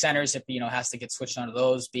potentially centers if has to get switched onto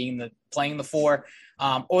those, playing the 4,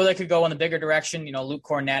 or they could go in the bigger direction. Luke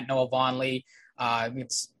Cornett, Noah Vonleh,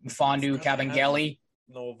 Mfondu Kabengele.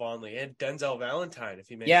 Noah Vonleh and Denzel Valentine, if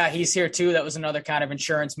he makes he's here too. That was another kind of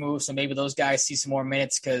insurance move. So maybe those guys see some more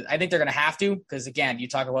minutes because I think they're going to have to. Because again, you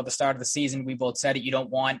talk about the start of the season. We both said it. You don't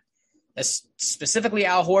want specifically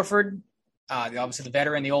Al Horford, obviously the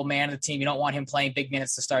veteran, the old man of the team. You don't want him playing big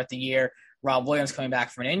minutes to start the year. Rob Williams coming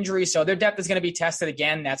back from an injury, so their depth is going to be tested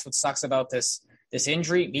again. That's what sucks about this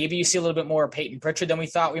injury. Maybe you see a little bit more of Peyton Pritchard than we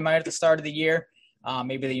thought we might at the start of the year.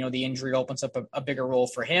 Maybe the injury opens up a bigger role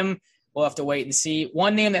for him. We'll have to wait and see.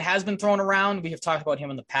 One name that has been thrown around, we have talked about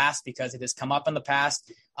him in the past because it has come up in the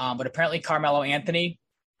past, but apparently Carmelo Anthony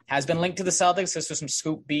has been linked to the Celtics. This was some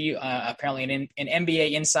Scoop B. Apparently an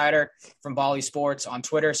NBA insider from Bally Sports on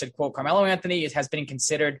Twitter said, quote, Carmelo Anthony has been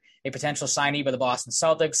considered a potential signee by the Boston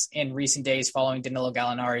Celtics in recent days following Danilo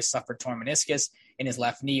Gallinari suffered torn meniscus in his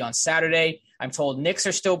left knee on Saturday. I'm told Knicks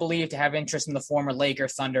are still believed to have interest in the former Laker,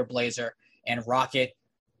 Thunder, Blazer, and Rocket.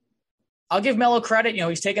 I'll give Melo credit.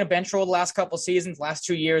 He's taken a bench role the last couple of seasons, last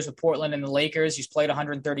 2 years with Portland and the Lakers. He's played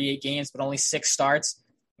 138 games, but only 6 starts.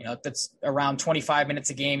 That's around 25 minutes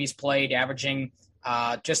a game he's played, averaging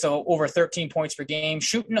just over 13 points per game.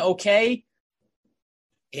 Shooting okay.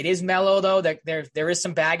 It is Melo, though, that there is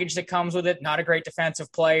some baggage that comes with it. Not a great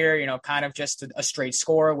defensive player, kind of just a straight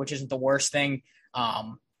scorer, which isn't the worst thing.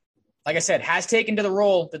 Like I said, has taken to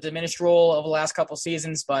the diminished role of the last couple of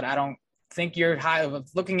seasons, but I don't think you're high.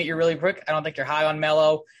 Looking at you really quick, I don't think you're high on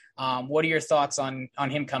Melo. What are your thoughts on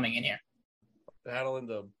him coming in here? Battling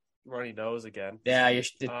the runny nose again. Yeah, you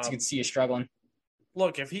can see you struggling.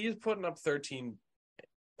 Look, if he is putting up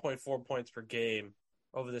 13.4 points per game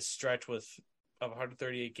over this stretch of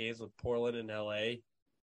 138 games with Portland and LA,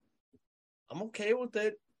 I'm okay with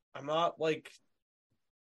it. I'm not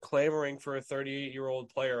clamoring for a 38-year-old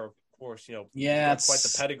player. Of course, quite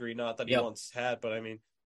the pedigree. Not that he once had, but I mean,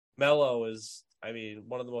 Melo is,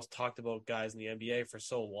 one of the most talked about guys in the NBA for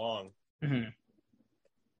so long. Mm-hmm.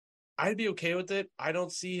 I'd be okay with it. I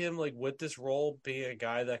don't see him with this role being a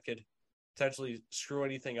guy that could potentially screw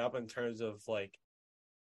anything up in terms of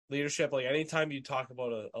leadership. Anytime you talk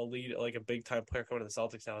about a lead, a big time player coming to the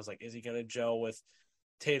Celtics now, is is he going to gel with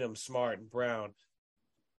Tatum, Smart, and Brown?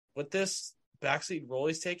 With this backseat role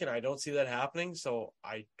he's taken, I don't see that happening. So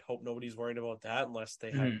I hope nobody's worried about that unless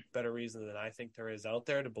they have better reason than I think there is out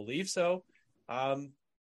there to believe so. I'd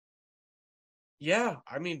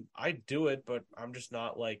do it, but I'm just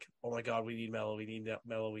not oh my God, we need Melo, we need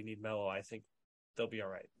Melo, we need Melo. I think they'll be all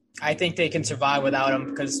right. I think they can survive without him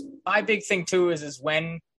because my big thing too is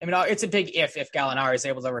when, it's a big if Gallinari is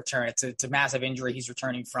able to return. It's a massive injury he's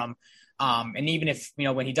returning from. And even if,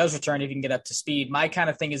 when he does return, if he can get up to speed, my kind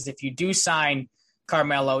of thing is if you do sign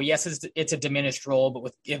Carmelo, yes, it's a diminished role,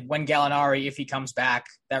 but when Gallinari, if he comes back,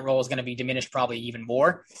 that role is going to be diminished probably even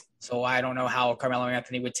more. So I don't know how Carmelo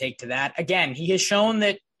Anthony would take to that. Again, he has shown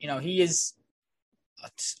that, he is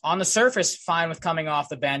on the surface fine with coming off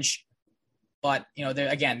the bench. But,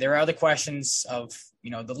 there are other questions of,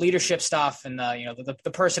 the leadership stuff and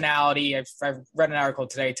the personality. I've read an article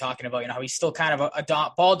today talking about, how he's still kind of a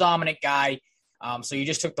ball dominant guy. So you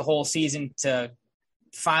just took the whole season to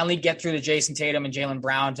finally get through to Jason Tatum and Jaylen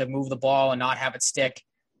Brown to move the ball and not have it stick.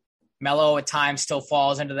 Melo at times still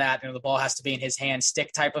falls into that. The ball has to be in his hand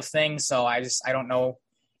stick type of thing. So I don't know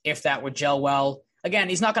if that would gel well. Again,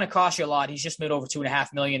 he's not going to cost you a lot. He's just made over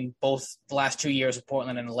 $2.5 million both the last 2 years with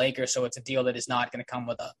Portland and the Lakers. So it's a deal that is not going to come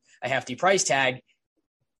with a hefty price tag.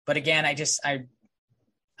 But again,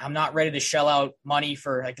 I'm not ready to shell out money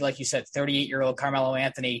for, like you said, 38-year-old Carmelo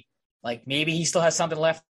Anthony. Like, maybe he still has something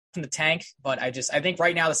left in the tank, but I think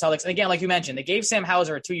right now the Celtics, and again, like you mentioned, they gave Sam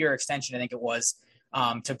Hauser a 2-year extension, I think it was,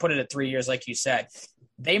 to put it at 3 years, like you said.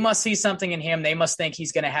 They must see something in him. They must think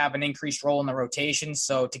he's going to have an increased role in the rotation.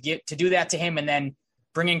 So to do that to him and then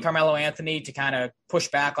bring in Carmelo Anthony to kind of push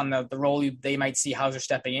back on the role they might see Hauser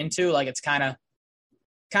stepping into, like, it's kind of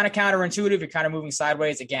counterintuitive. You're kind of moving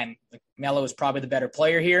sideways. Again, like, Melo is probably the better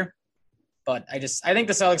player here, but I think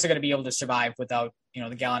the Celtics are going to be able to survive without,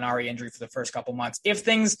 the Gallinari injury for the first couple months.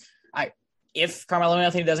 If Carmelo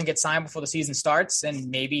Anthony doesn't get signed before the season starts and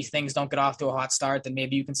maybe things don't get off to a hot start, then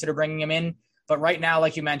maybe you consider bringing him in. But right now,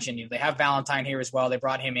 like you mentioned, they have Valentine here as well. They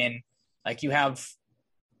brought him in. Like, you have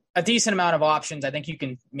a decent amount of options. I think you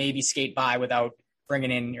can maybe skate by without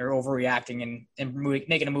bringing in or overreacting and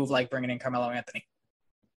making a move like bringing in Carmelo Anthony.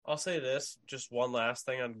 I'll say this, just one last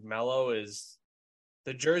thing on Melo is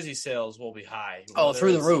the jersey sales will be high. Oh,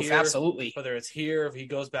 through the roof, absolutely. Whether it's here, if he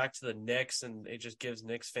goes back to the Knicks and it just gives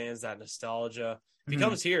Knicks fans that nostalgia. If he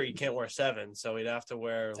comes here, he can't wear 7, so he'd have to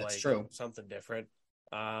wear something different.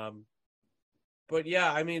 But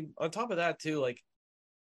yeah, I mean, on top of that too, like,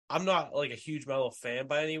 I'm not like a huge Melo fan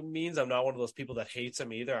by any means. I'm not one of those people that hates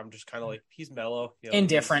him either. I'm just kind of like, he's Melo.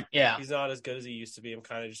 Indifferent, yeah. He's not as good as he used to be. I'm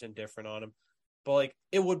kind of just indifferent on him. But, like,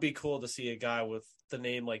 it would be cool to see a guy with the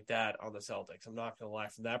name like that on the Celtics. I'm not going to lie.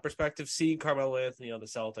 From that perspective, seeing Carmelo Anthony on the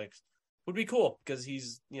Celtics would be cool because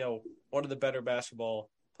he's, one of the better basketball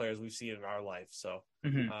players we've seen in our life. So,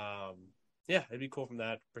 yeah, it'd be cool from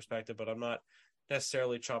that perspective. But I'm not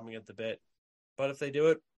necessarily chomping at the bit. But if they do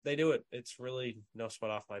it, they do it. It's really no sweat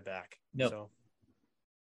off my back. Nope. So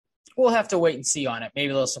we'll have to wait and see on it.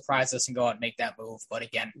 Maybe they'll surprise us and go out and make that move. But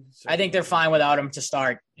again, I think they're fine without him to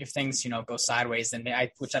start. If things, go sideways, then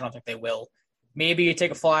which I don't think they will. Maybe you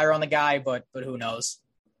take a flyer on the guy, but who knows?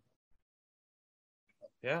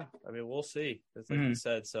 Yeah, I mean, we'll see. It's like you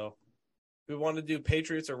said. So we want to do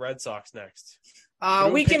Patriots or Red Sox next.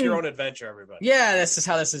 We pick your own adventure, everybody. Yeah, this is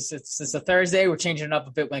how this is. It's a Thursday. We're changing it up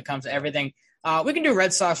a bit when it comes to everything. We can do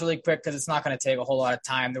Red Sox really quick because it's not going to take a whole lot of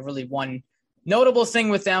time. The really one notable thing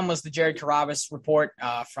with them was the Jared Carrabis report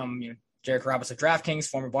from Jared Carrabis of DraftKings,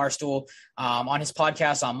 former Barstool, on his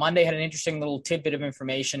podcast on Monday. Had an interesting little tidbit of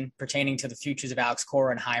information pertaining to the futures of Alex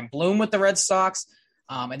Cora and Chaim Bloom with the Red Sox.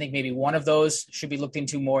 I think maybe one of those should be looked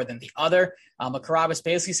into more than the other. But Carrabis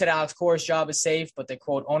basically said Alex Cora's job is safe, but the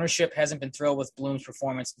quote, ownership hasn't been thrilled with Bloom's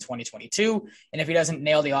performance in 2022. And if he doesn't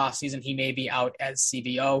nail the offseason, he may be out as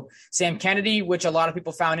CBO. Sam Kennedy, which a lot of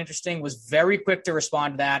people found interesting, was very quick to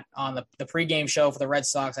respond to that on the pregame show for the Red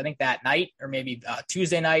Sox, I think that night or maybe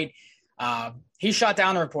Tuesday night. He shot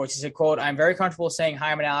down the reports. He said, quote, I'm very comfortable saying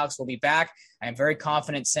Chaim and Alex will be back. I am very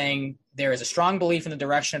confident saying there is a strong belief in the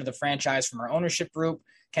direction of the franchise from our ownership group.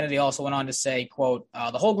 Kennedy also went on to say, quote,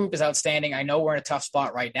 the whole group is outstanding. I know we're in a tough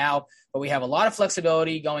spot right now, but we have a lot of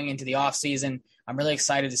flexibility going into the offseason. I'm really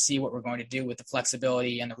excited to see what we're going to do with the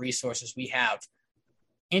flexibility and the resources we have.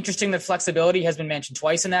 Interesting that flexibility has been mentioned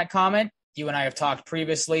twice in that comment. You and I have talked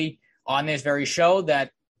previously on this very show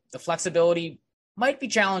that the flexibility might be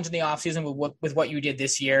challenged in the offseason with what you did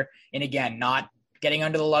this year. And again, not getting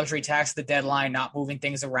under the luxury tax at the deadline, not moving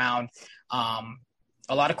things around.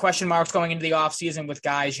 A lot of question marks going into the offseason with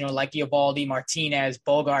guys, like Eovaldi, Martinez,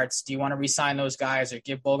 Bogarts. Do you want to re-sign those guys or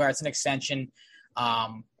give Bogarts an extension?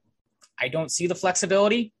 I don't see the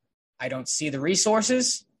flexibility. I don't see the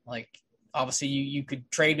resources. Like, obviously, you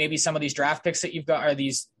could trade maybe some of these draft picks that you've got or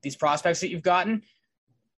these prospects that you've gotten.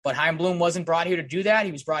 But Chaim Bloom wasn't brought here to do that.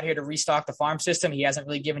 He was brought here to restock the farm system. He hasn't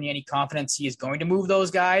really given you any confidence he is going to move those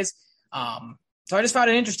guys. So I just found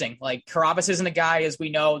it interesting. Like, Carrabis isn't a guy, as we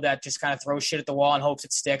know, that just kind of throws shit at the wall and hopes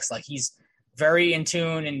it sticks. Like, he's very in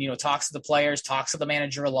tune and, talks to the players, talks to the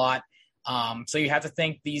manager a lot. So you have to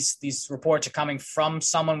think these reports are coming from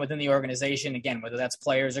someone within the organization, again, whether that's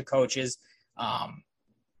players or coaches.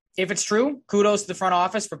 If it's true, kudos to the front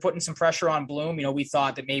office for putting some pressure on Bloom. We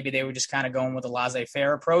thought that maybe they were just kind of going with a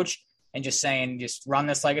laissez-faire approach and just saying, just run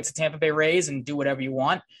this like it's a Tampa Bay Rays and do whatever you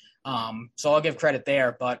want. So I'll give credit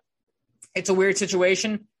there, but it's a weird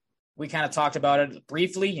situation. We kind of talked about it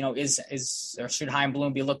briefly. Or should Chaim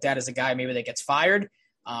Bloom be looked at as a guy maybe that gets fired?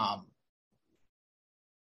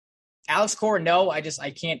 Alex Cora, no. I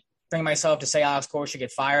can't bring myself to say Alex Cora should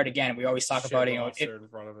get fired. Again, we always talk about, in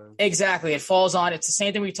front of him. Exactly. It falls on, it's the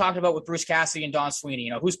same thing we talked about with Bruce Cassidy and Don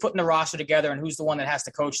Sweeney. Who's putting the roster together and who's the one that has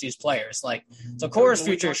to coach these players. So Cora's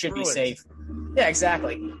future should be safe. Yeah,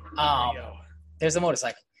 exactly. There's a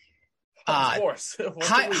motorcycle. Of course.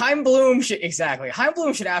 Chaim Bloom should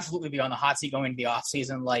absolutely be on the hot seat going into the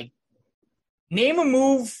offseason. Name a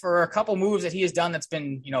move or a couple moves that he has done that's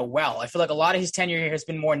been, well. I feel like a lot of his tenure here has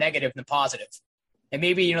been more negative than positive. And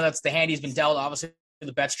maybe, that's the hand he's been dealt. Obviously,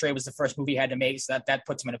 the Betts trade was the first move he had to make, so that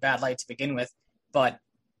puts him in a bad light to begin with. But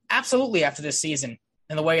absolutely after this season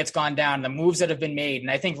and the way it's gone down, the moves that have been made, and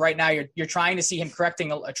I think right now you're trying to see him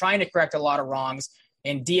trying to correct a lot of wrongs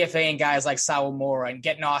and DFAing guys like Sawamura and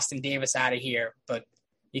getting Austin Davis out of here. But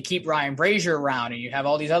you keep Ryan Brazier around and you have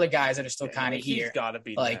all these other guys that are still kind of here. He's got to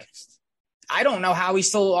be next. I don't know how he's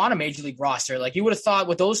still on a major league roster. You would have thought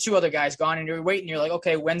with those two other guys gone and you're waiting, you're like,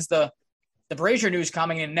 okay, when's the Brazier news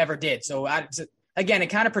coming? And it never did. So again, it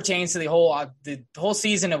kind of pertains to the whole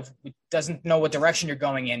season of doesn't know what direction you're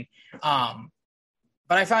going in.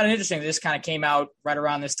 But I found it interesting that this kind of came out right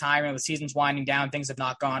around this time, and the season's winding down. Things have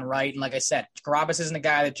not gone right. And like I said, Garabas isn't a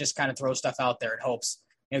guy that just kind of throws stuff out there and hopes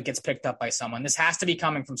it gets picked up by someone. This has to be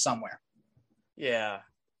coming from somewhere. Yeah.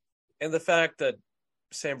 And the fact that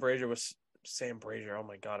Sam Brazier, oh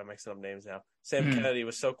my God, I'm mixing up names now. Sam Kennedy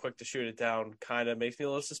was so quick to shoot it down kind of makes me a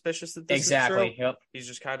little suspicious that this is true. Yep. He's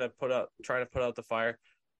just kind of trying to put out the fire.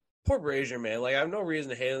 Poor Brazier, man. I have no reason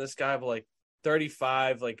to hate on this guy, but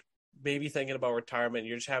 35, maybe thinking about retirement.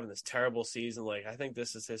 You're just having this terrible season. I think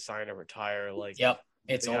this is his sign to retire. Yep,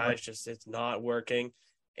 it's over. It's not working.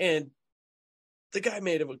 And the guy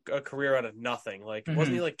made a career out of nothing. Wasn't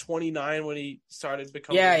he 29 when he started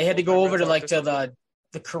becoming? Yeah, he had to go over to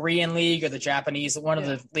the Korean league or the Japanese, one of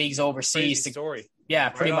the leagues overseas. Story. Yeah,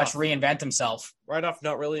 pretty much reinvent himself. Right off,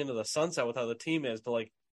 not really into the sunset with how the team is, but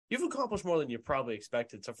you've accomplished more than you probably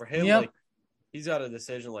expected. So for him, he's got a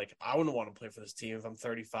decision. I wouldn't want to play for this team if I'm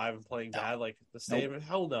 35 and playing bad. The state of it,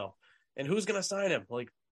 hell no. And who's going to sign him?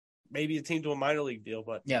 Maybe a team to a minor league deal,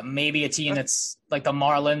 but yeah, maybe a team that's like the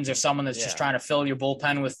Marlins or someone that's just trying to fill your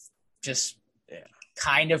bullpen with just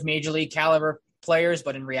kind of major league caliber players.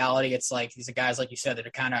 But in reality, it's these are guys, like you said, that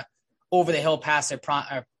are kind of over the hill past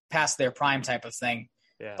their prime type of thing.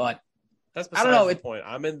 Yeah. But that's besides the point.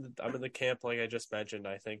 I'm in the camp like I just mentioned.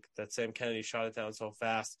 I think that Sam Kennedy shot it down so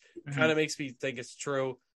fast kind of makes me think it's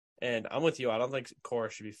true. And I'm with you. I don't think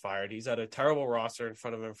Cora should be fired. He's had a terrible roster in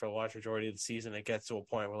front of him for the large majority of the season. It gets to a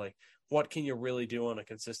point where what can you really do on a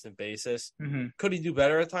consistent basis? Could he do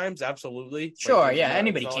better at times? Absolutely. Sure.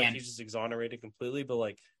 Anybody can. He's just exonerated completely,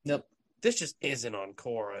 but nope. This just isn't on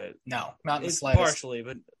Cora. No, not in the slightest. Partially,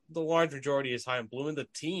 but the large majority is Chaim Bloom. The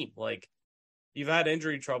team, you've had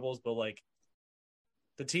injury troubles, but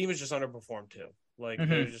the team has just underperformed too.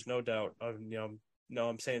 There's just no doubt of,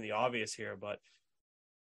 I'm saying the obvious here, but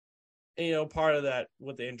part of that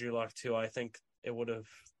with the injury luck too, I think it would have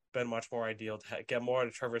been much more ideal to get more out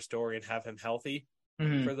of Trevor Story and have him healthy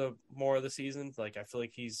for the more of the season.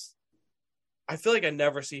 I feel like I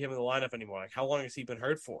never see him in the lineup anymore. How long has he been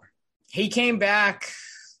hurt for? He came back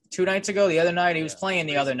 2 nights ago. The other night, he was playing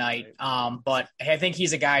the other night. But I think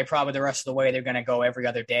he's a guy probably the rest of the way they're going to go every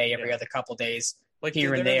other day, every other couple days,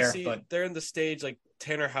 here and there. But they're in the stage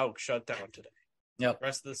Tanner Houck shut down today. Yep.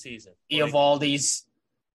 Rest of the season. Eovaldi's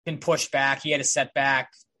been pushed back. He had a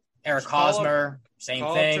setback. Eric Hosmer, same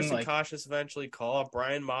thing. Tristan Cautious eventually. Call up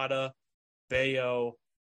Brian Mata, Bayo.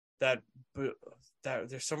 That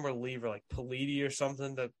there's some reliever like Palidi or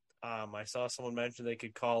something that I saw someone mention they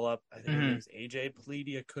could call up. I think his name's AJ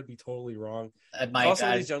Palidi. I could be totally wrong. Call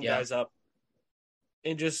some of these young guys up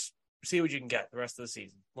and just see what you can get the rest of the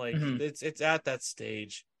season. It's at that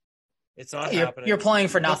stage. It's not happening. You're playing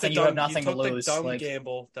for nothing. You have nothing to lose. The dumb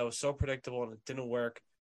gamble that was so predictable and it didn't work.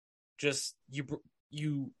 Just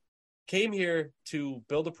you came here to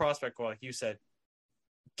build a prospect, like you said,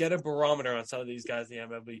 get a barometer on some of these guys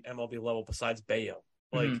at the MLB level besides Bayo,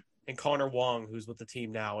 and Connor Wong, who's with the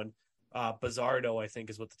team now, and Bizardo, I think,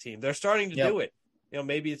 is with the team. They're starting to do it.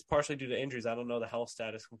 Maybe it's partially due to injuries. I don't know the health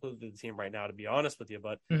status completely of the team right now, to be honest with you,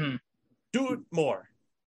 but do it more.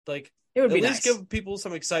 It would at be least nice. give people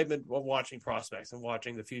some excitement of watching prospects and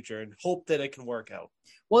watching the future and hope that it can work out.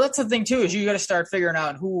 Well, that's the thing, too, is you got to start figuring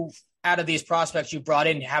out who out of these prospects you brought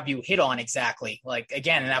in have you hit on exactly. And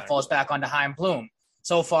that falls back onto Chaim Bloom.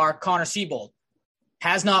 So far, Connor Siebold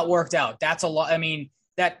has not worked out. That's a lot. I mean,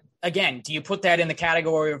 do you put that in the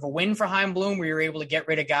category of a win for Chaim Bloom where you're able to get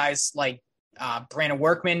rid of guys like Brandon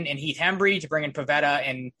Workman and Heath Hembry to bring in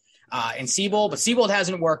Pivetta and Siebold? But Siebold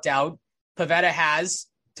hasn't worked out. Pivetta has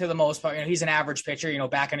to the most part. He's an average pitcher,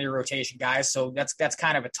 back into your rotation guys. So that's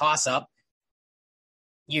kind of a toss-up.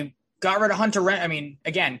 You got rid of Hunter Ren. I mean,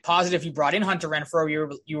 again, positive you brought in Hunter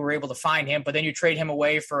Renfroe. You were able to find him, but then you trade him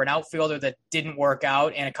away for an outfielder that didn't work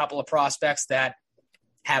out and a couple of prospects that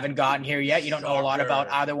haven't gotten here yet. You don't know a lot about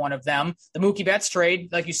either one of them. The Mookie Betts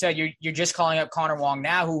trade, like you said, you're just calling up Connor Wong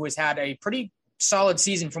now, who has had a pretty solid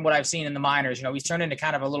season from what I've seen in the minors. He's turned into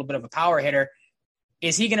kind of a little bit of a power hitter.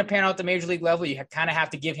 Is he going to pan out the major league level? You kind of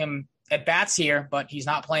have to give him at bats here, but he's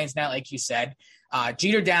not playing tonight, like you said.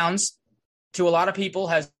 Jeter Downs, to a lot of people,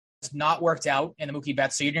 has not worked out in the Mookie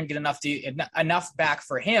Betts, so you didn't get enough back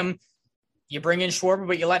for him. You bring in Schwarber,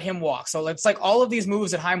 but you let him walk. So it's like all of these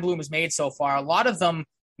moves that Chaim Bloom has made so far, a lot of them,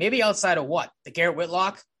 maybe outside of the Garrett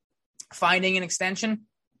Whitlock finding an extension.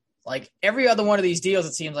 Like every other one of these deals,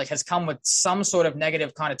 it seems like, has come with some sort of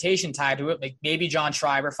negative connotation tied to it. Like maybe John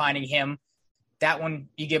Schreiber finding him, that one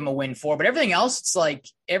you give him a win for. But everything else, it's like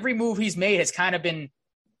every move he's made has kind of been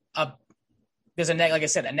like I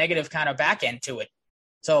said, a negative kind of back end to it.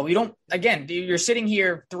 So you're sitting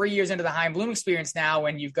here 3 years into the Chaim Bloom experience now,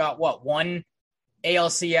 and you've got one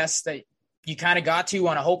ALCS that you kind of got to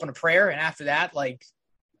on a hope and a prayer. And after that, like,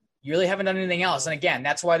 you really haven't done anything else. And again,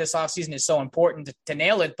 that's why this offseason is so important to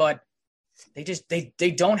nail it. But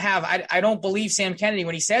they don't have, I don't believe Sam Kennedy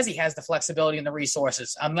when he says he has the flexibility and the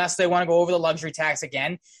resources, unless they want to go over the luxury tax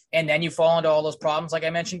again. And then you fall into all those problems, like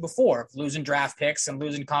I mentioned before, losing draft picks and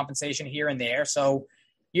losing compensation here and there. So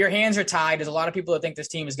your hands are tied. There's a lot of people that think this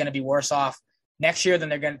team is going to be worse off next year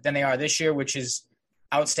than they are this year, which is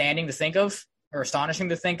outstanding to think of, or astonishing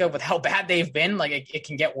to think of, with how bad they've been. Like it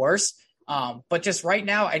can get worse. But just right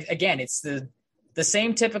now, it's the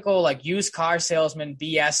same typical like used car salesman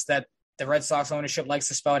BS that the Red Sox ownership likes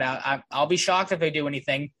to spout out. I'll be shocked if they do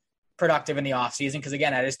anything productive in the offseason, because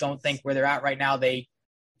again, I just don't think where they're at right now, they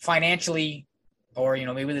financially, or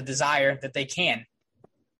maybe the desire that they can.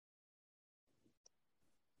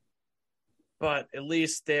 But at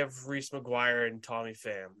least they have Reese McGuire and Tommy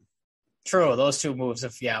Pham. True, those two moves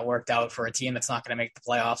have worked out for a team that's not going to make the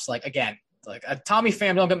playoffs. Like again, like Tommy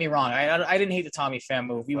Pham, don't get me wrong, I didn't hate the Tommy Pham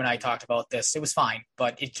move. You and I talked about this. It was fine,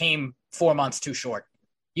 but it came 4 months too short.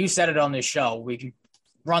 You said it on this show. We can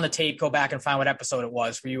run the tape, go back and find what episode it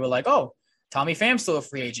was where you were like, oh, Tommy Pham's still a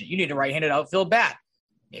free agent. You need a right-handed outfield bat.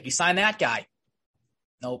 Maybe sign that guy.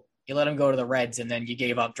 Nope. You let him go to the Reds, and then you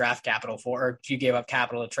gave up capital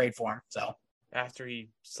to trade for him. So after he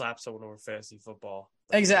slapped someone over fantasy football.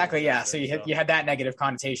 Exactly, yeah. So you had that negative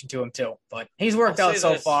connotation to him too. But he's worked out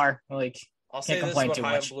so far. Like, I'll can't say complain this too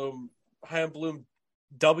about much. Chaim Bloom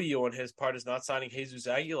W on his part is not signing Jesus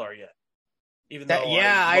Aguilar yet. Even That- though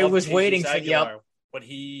yeah, I love was Jesus waiting for- Aguilar, when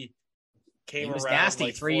he came He was around nasty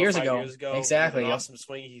like 3 4 or years 5 ago. years ago. Exactly, With an yep. awesome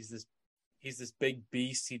swing. He's this big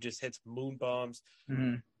beast. He just hits moon bombs.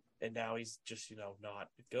 Mm-hmm. And now he's just, not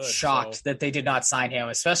good. Shocked So, that they did not sign him,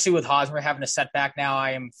 especially with Hosmer having a setback now.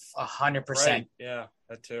 I am 100% right. Yeah,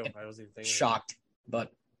 that too. I wasn't even thinking. shocked.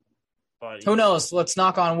 But But who knows? Let's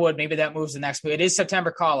knock on wood. Maybe that moves the next move. It is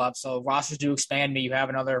September call-up, so rosters do expand. You have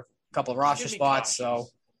another couple of roster Give me spots. cautious. So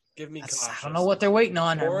Give me cautious. I don't know what they're waiting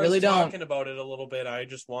on. I Laura's really don't. talking about it a little bit. I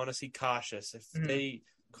just want to see cautious. If Mhm. they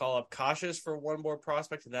call up cautious for one more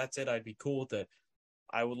prospect and that's it, I'd be cool with it.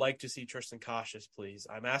 I would like to see Tristan Cautious, please.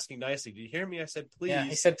 I'm asking nicely. Did you hear me? I said please. Yeah,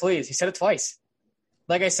 he said please. He said it twice.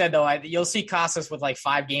 Like I said, though, you'll see Casas with like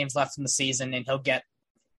 5 games left in the season, and he'll get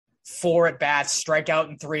 4 at-bats, strike out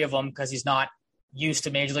in 3 of them because he's not used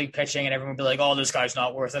to Major League pitching, and everyone will be like, oh, this guy's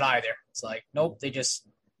not worth it either. It's like, nope, they just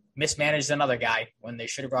mismanaged another guy when they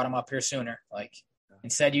should have brought him up here sooner. Like,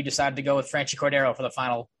 instead, you decided to go with Franchy Cordero for the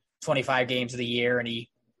final 25 games of the year, and he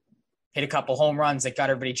hit a couple home runs that got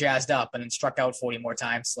everybody jazzed up and then struck out 40 more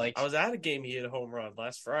times. Like, I was at a game he hit a home run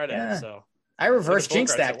last Friday, Yeah. so I reverse For the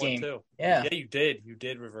jinxed Bogarts, that I won game. too. Yeah. Yeah, you did. You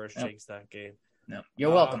did reverse Yep. jinx that game. No,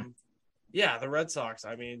 you're welcome. Yeah, the Red Sox,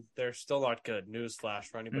 I mean, they're still not good. Newsflash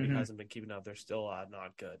for anybody who Mhm. hasn't been keeping up, they're still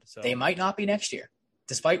not good. So They might not be next year,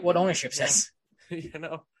 despite what ownership Yeah. says.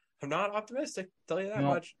 I'm not optimistic. Tell you that No.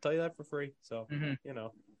 much. Tell you that for free. So,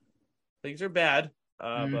 Mhm. things are bad,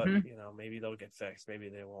 but, Mhm. maybe they'll get fixed. Maybe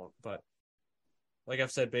they won't. But like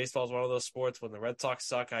I've said, baseball is one of those sports. When the Red Sox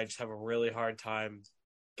suck, I just have a really hard time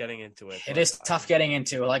getting into it. It But is tough getting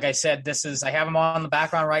into. Like I said, I have them on the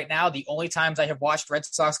background right now. The only times I have watched Red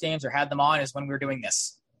Sox games or had them on is when we were doing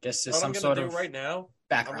this. Just as What some I'm sort going of to do right now, I'm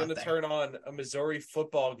background going to thing. turn on a Missouri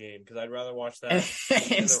football game because I'd rather watch that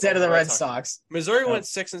Instead of the Red Sox. Missouri Yep. went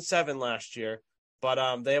 6-7 last year,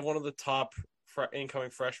 but they have one of the top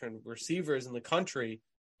incoming freshman receivers in the country,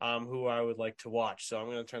 who I would like to watch. So I'm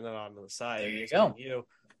going to turn that on to the side. There you go.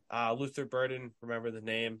 Luther Burden, remember the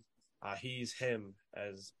name. He's him,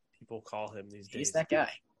 as people call him these days. He's that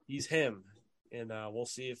guy. He's him. And we'll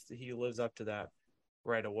see if he lives up to that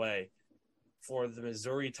right away. For the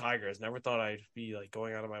Missouri Tigers, never thought I'd be like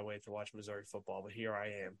going out of my way to watch Missouri football, but here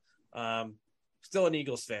I am. Still an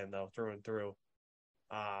Eagles fan, though, through and through.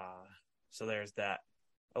 So there's that.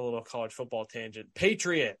 A little college football tangent.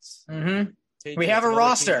 Patriots. Mm-hmm. Patriots, we have a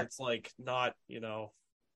roster. It's like not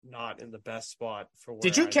in the best spot for.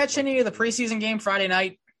 Did you catch any of the preseason game Friday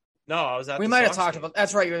night? No, I was at. We might have talked about.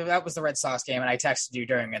 That's right. That was the Red Sox game, and I texted you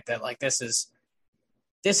during it that like this is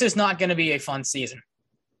not going to be a fun season.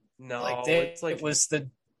 No, like, it was the.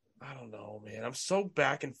 I don't know, man. I'm so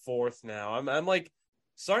back and forth now. I'm like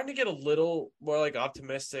starting to get a little more like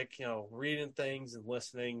optimistic. Reading things and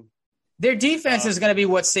listening. Their defense is going to be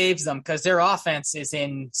what saves them because their offense is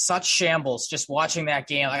in such shambles. Just watching that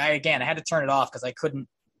game, I had to turn it off because I couldn't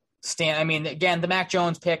stand. I mean, again, the Mac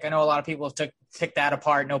Jones pick. I know a lot of people have picked that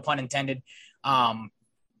apart. No pun intended. I'll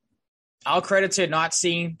credit to not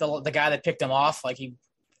seeing the guy that picked him off. Like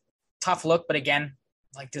tough look, but again,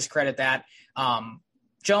 like discredit that.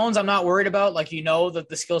 Jones, I'm not worried about. Like that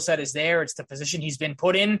the skill set is there. It's the position he's been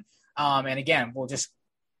put in. And again,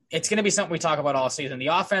 it's going to be something we talk about all season. The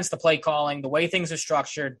offense, the play calling, the way things are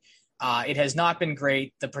structured, it has not been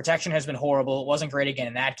great. The protection has been horrible. It wasn't great again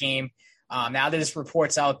in that game. Now there's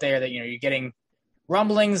reports out there that, you're getting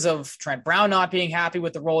rumblings of Trent Brown not being happy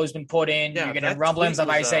with the role he's been put in. Yeah, you're getting rumblings of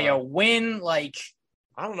Isaiah Wynn. Like,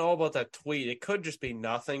 I don't know about that tweet. It could just be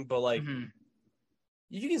nothing, but like,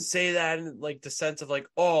 you can say that in like the sense of like,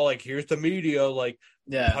 oh, like here's the media, like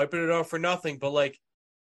piping it out for nothing. But like,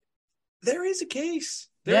 there is a case.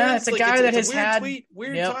 It's a guy that has had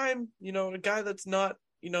weird time. A guy that's not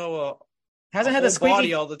hasn't had the squeaky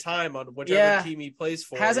body all the time on whichever team he plays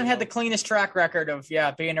for. Hasn't had the cleanest track record of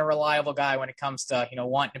being a reliable guy when it comes to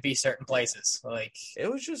wanting to be certain places. Like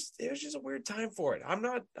it was just a weird time for it. I'm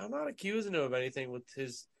not accusing him of anything with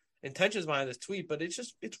his intentions behind this tweet, but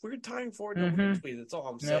it's weird time for it to tweet. That's all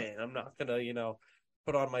I'm saying. I'm not gonna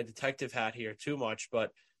put on my detective hat here too much,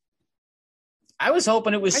 but. I was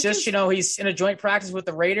hoping it was he's in a joint practice with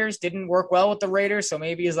the Raiders, didn't work well with the Raiders. So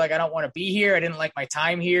maybe he's like, I don't want to be here. I didn't like my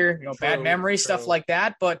time here, bad memories, stuff like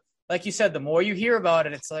that. But like you said, the more you hear about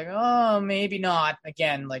it, it's like, oh, maybe not.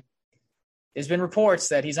 Again, like there's been reports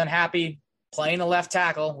that he's unhappy playing the left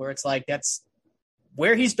tackle where it's like, that's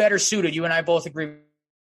where he's better suited. You and I both agree.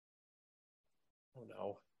 Oh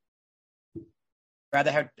no.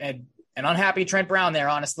 Rather have an unhappy Trent Brown there,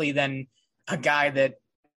 honestly, than a guy that,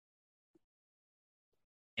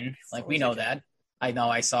 like we know that. I know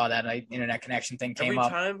I saw that internet connection thing came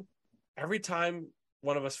up. Every time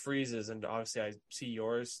one of us freezes, and obviously I see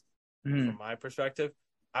yours from my perspective,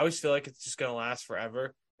 I always feel like it's just going to last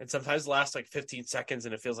forever. And sometimes it lasts like 15 seconds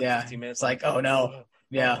and it feels like 15 minutes. It's like, oh no.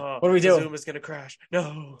 What do we do? Zoom is going to crash.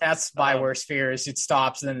 No. That's my worst fear is it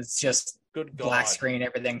stops and then it's just good black screen,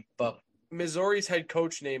 everything. But Missouri's head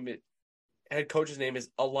coach's name is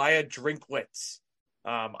Elia Drinkwitz.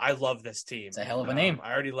 I love this team. It's a hell of a name.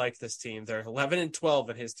 I already like this team. They're 11-12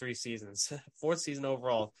 in his 3 seasons. 4th season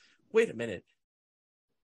overall. Wait a minute.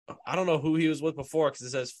 I don't know who he was with before because it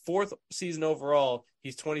says 4th season overall.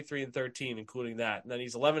 He's 23-13, including that. And then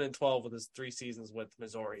he's 11-12 with his 3 seasons with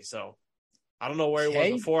Missouri. So I don't know where he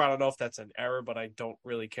was before. I don't know if that's an error, but I don't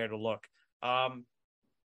really care to look. Yeah,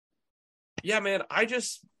 man, I'm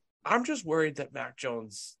just worried that Mac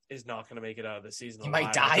Jones is not going to make it out of the season. He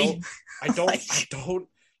might die. I don't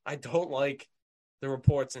like the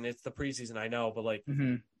reports, and it's the preseason. I know, but like,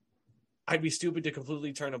 I'd be stupid to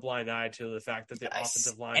completely turn a blind eye to the fact that the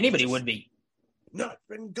offensive line. Anybody would be not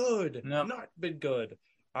been good. Nope. Not been good.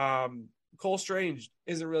 Cole Strange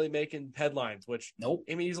isn't really making headlines. Which I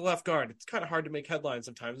mean, he's a left guard. It's kind of hard to make headlines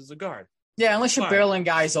sometimes as a guard. Yeah, unless you're barreling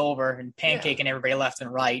guys over and pancaking everybody left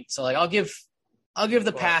and right. So like, I'll give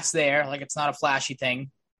the pass there. Like, it's not a flashy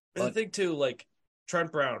thing. And the thing, too, like,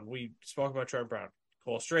 Trent Brown. We spoke about Trent Brown.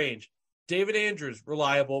 Cole Strange. David Andrews,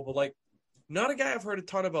 reliable, but, like, not a guy I've heard a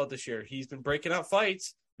ton about this year. He's been breaking out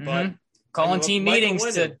fights, but... Calling team meetings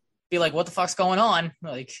to be like, what the fuck's going on?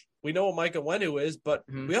 Like, we know what Micah Wenwu is, but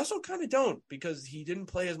we also kind of don't because he didn't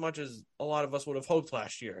play as much as a lot of us would have hoped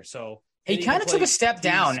last year. So... He kind of took a step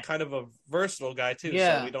down. He's kind of a versatile guy, too.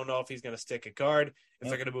 Yeah. So we don't know if he's going to stick at guard, if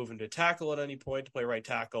they're going to move him to tackle at any point to play right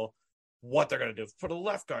tackle, what they're going to do. For the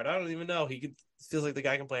left guard, I don't even know. Feels like the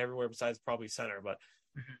guy can play everywhere besides probably center. But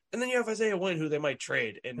and then you have Isaiah Wynn, who they might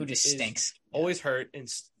trade. And who just stinks. Always hurt and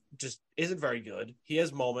just isn't very good. He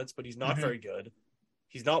has moments, but he's not very good.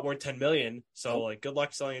 He's not worth $10 million. So, like, good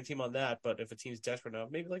luck selling a team on that. But if a team's desperate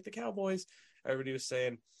enough, maybe like the Cowboys, everybody was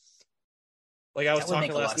saying. Like I was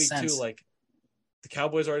talking last week too, like the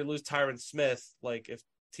Cowboys already lose Tyron Smith. Like, if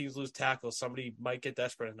teams lose tackles, somebody might get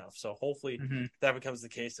desperate enough. So hopefully that becomes the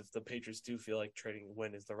case if the Patriots do feel like trading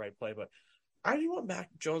Wynn is the right play. But I do want Mac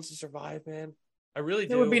Jones to survive, man. I really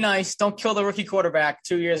do. It would be nice. Don't kill the rookie quarterback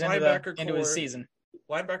 2 years into the season.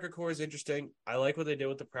 Linebacker core is interesting. I like what they did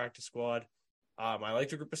with the practice squad. I like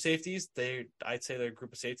the group of safeties. I'd say their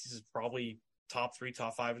group of safeties is probably top 3,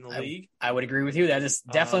 top 5 in the league. I would agree with you. That is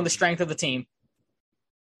definitely the strength of the team.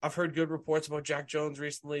 I've heard good reports about Jack Jones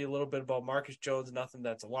recently, a little bit about Marcus Jones, nothing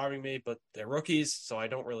that's alarming me, but they're rookies, so I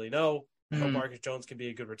don't really know. I hope Marcus Jones can be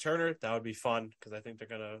a good returner. That would be fun because I think they're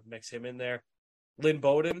going to mix him in there. Lynn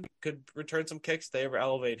Bowden could return some kicks. They ever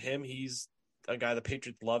elevate him. He's a guy the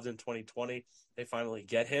Patriots loved in 2020. They finally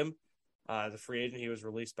get him. The free agent, he was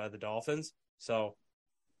released by the Dolphins. So,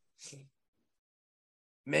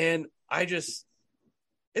 man,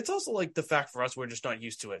 it's also like the fact for us, we're just not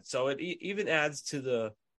used to it. So it even adds to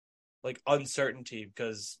the uncertainty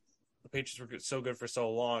because the Patriots were so good for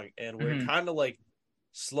so long. And we're kind of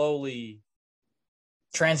slowly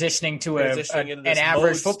transitioning to an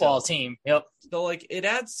average football team. Yep. So it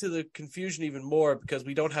adds to the confusion even more because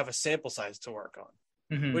we don't have a sample size to work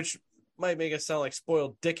on, which might make us sound like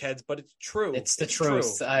spoiled dickheads, but it's true. It's the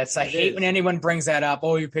truth. I hate when anyone brings that up.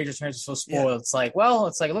 Oh, you Patriots fans are so spoiled. Yeah.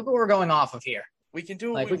 It's look what we're going off of here. We can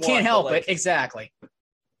do what we can't help it. Exactly.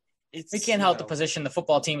 We can't help the position the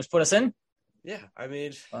football team has put us in. Yeah. I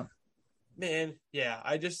mean, man, yeah.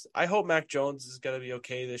 I hope Mac Jones is going to be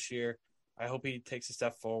okay this year. I hope he takes a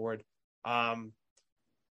step forward.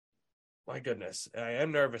 My goodness. I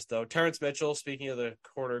am nervous, though. Terrence Mitchell, speaking of the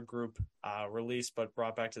quarter group, released but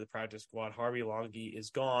brought back to the practice squad. Harvey Longy is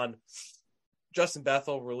gone. Justin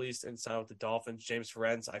Bethel released and signed with the Dolphins. James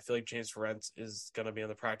Ferentz, I feel like James Ferentz is going to be on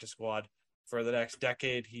the practice squad for the next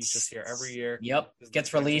decade. He's just here every year. Yep.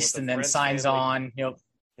 Gets released and then signs on. Yep.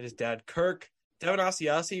 And his dad, Kirk. Devin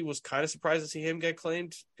Asiasi was kind of surprised to see him get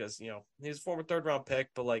claimed because, he's a former third-round pick,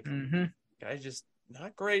 but, guy's just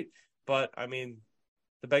not great. But, I mean,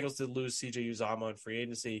 the Bengals did lose C.J. Uzomah in free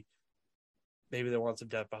agency. Maybe they want some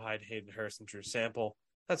depth behind Hayden Hurst and Drew Sample.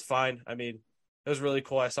 That's fine. I mean, it was really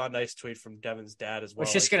cool. I saw a nice tweet from Devin's dad as well. I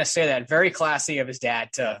was just going to say that. Very classy of his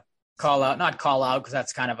dad to not call out because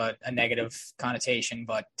that's kind of a negative connotation,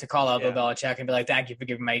 but to call out Bill Belichick and be like, thank you for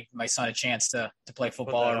giving my son a chance to play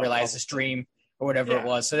football or realize his dream or whatever it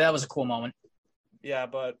was. So that was a cool moment. Yeah,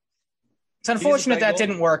 but it's unfortunate that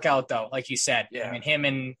didn't work out, though, like you said. Yeah. I mean, him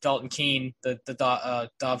and Dalton Keene, the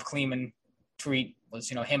Dov Kleeman tweet was,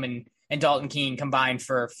 him and Dalton Keene combined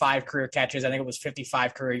for 5 career catches. I think it was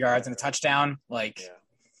 55 career yards and a touchdown.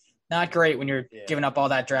 Not great when you're giving up all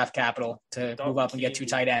that draft capital to Dalton move up and Keene get 2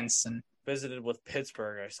 tight ends. And visited with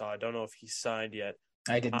Pittsburgh, I saw. I don't know if he's signed yet.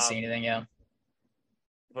 I didn't see anything,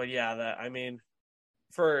 But,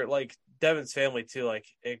 for, Devin's family, too,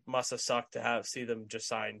 it must have sucked to see them just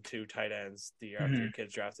sign 2 tight ends the year after your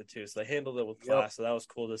kids drafted 2. So they handled it with class, so that was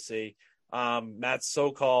cool to see. Matt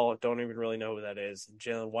Sokol, don't even really know who that is.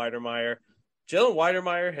 Jalen Weidermeyer. Jalen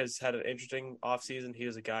Weidermeyer has had an interesting offseason. He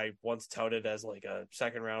was a guy once touted as a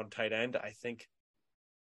second-round tight end. I think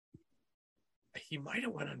he might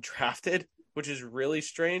have went undrafted, which is really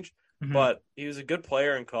strange. But he was a good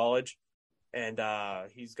player in college, and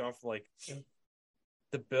he's gone from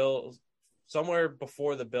the Bills, somewhere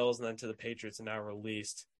before the Bills and then to the Patriots and now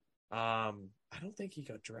released. I don't think he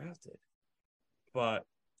got drafted, but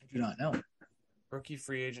I do not know. Rookie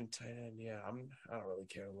free agent tight end. Yeah, I don't really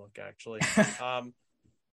care to look actually.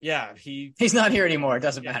 He's not here anymore. It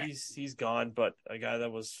doesn't matter. He's gone, but a guy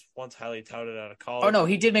that was once highly touted out of college. Oh no,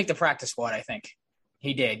 he did make the practice squad. I think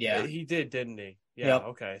he did. Yeah, he did, didn't he? Yeah. Yep.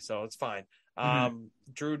 Okay, so it's fine.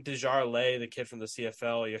 Drew Desjardins, the kid from the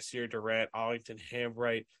CFL, Yasir Durant, Arlington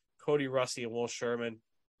Hambright, Cody Russi, and Will Sherman.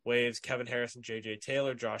 Waves, Kevin Harrison, J.J.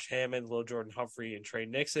 Taylor, Josh Hammond, Lil Jordan Humphrey, and Trey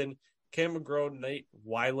Nixon. Cam McGraw, Nate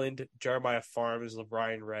Weiland, Jeremiah Farms,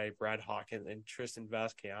 LeBrian Ray, Brad Hawkins, and Tristan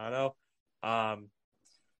Vazqueano.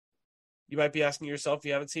 You might be asking yourself if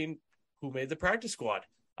you haven't seen who made the practice squad.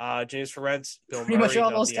 James Ferentz, Bill Murray. Pretty much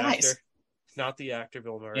all those guys. Not the actor,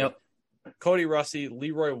 Bill Murray. Yep. Cody Russi,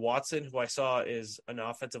 Leroy Watson, who I saw is an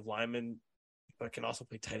offensive lineman, but can also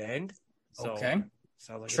play tight end. So, okay.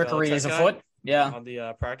 Sounds like trickery is afoot. Yeah. On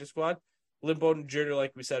the practice squad. Lynn Bowden Jr.,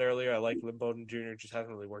 like we said earlier, I like Lynn Bowden Jr., just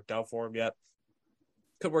hasn't really worked out for him yet.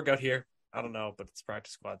 Could work out here. I don't know, but it's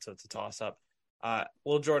practice squad, so it's a toss-up.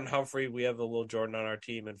 Lil Jordan Humphrey, we have the Lil Jordan on our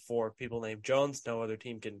team, and 4 people named Jones. No other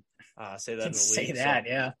team can say that in the league. Say that,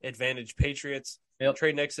 yeah. Advantage Patriots. Yep.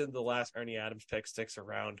 Trey Nixon, the last Ernie Adams pick, sticks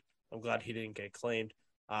around. I'm glad he didn't get claimed.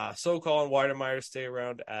 Sokol and Weidermeyer stay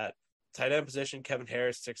around at tight end position. Kevin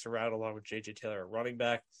Harris sticks around along with J.J. Taylor at running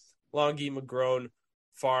back. Longy, McGrone,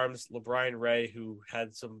 Farms, LeBron Ray, who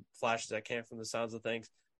had some flashes at camp from the sounds of things.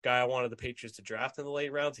 Guy I wanted the Patriots to draft in the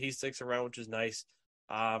late rounds. He sticks around, which is nice.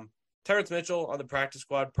 Terrence Mitchell on the practice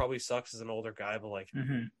squad probably sucks as an older guy, but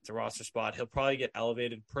it's a roster spot. He'll probably get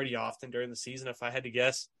elevated pretty often during the season, if I had to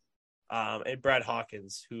guess. And Brad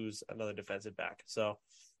Hawkins, who's another defensive back. So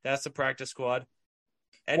that's the practice squad.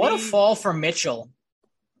 What a fall for Mitchell.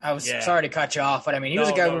 I was sorry to cut you off, but I mean, he was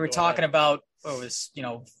a guy we were talking about.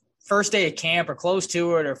 First day of camp or close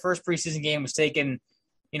to it, or first preseason game was taking,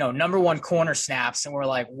 number one corner snaps. And we're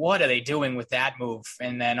like, what are they doing with that move?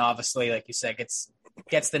 And then obviously, like you said,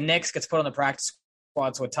 gets the Knicks, gets put on the practice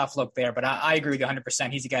squad. So a tough look there, but I agree with you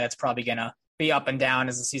 100%. He's a guy that's probably going to be up and down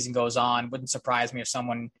as the season goes on. Wouldn't surprise me if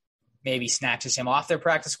someone maybe snatches him off their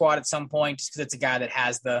practice squad at some point, just because it's a guy that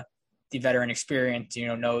has the veteran experience,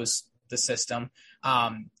 knows the system.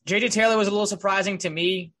 J.J. Taylor was a little surprising to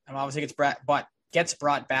me. Obviously gets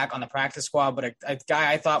brought back on the practice squad, but a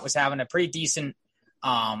guy I thought was having a pretty decent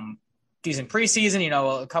preseason,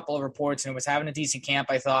 a couple of reports, and was having a decent camp,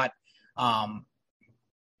 I thought.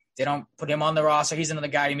 They don't put him on the roster. He's another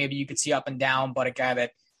guy maybe you could see up and down, but a guy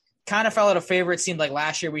that kind of fell out of favor. It seemed like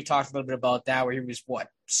last year we talked a little bit about that, where he was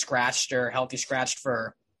healthy scratched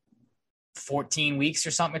for 14 weeks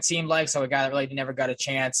or something, it seemed like. So a guy that really never got a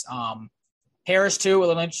chance. Harris, too, a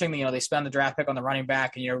little interesting. They spend the draft pick on the running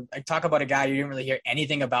back. And, I talk about a guy you didn't really hear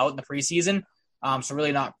anything about in the preseason. So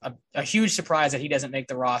really not a huge surprise that he doesn't make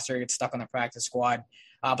the roster. He gets stuck on the practice squad.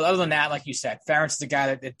 But other than that, like you said, Ferentz is a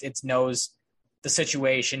guy that knows the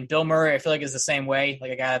situation. Bill Murray, I feel like, is the same way,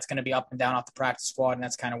 like a guy that's going to be up and down off the practice squad, and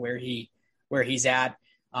that's kind of where he's at.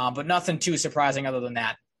 But nothing too surprising other than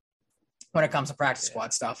that when it comes to practice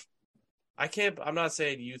squad stuff. I'm not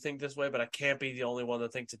saying you think this way, but I can't be the only one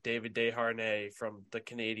that thinks of David Desharnais from the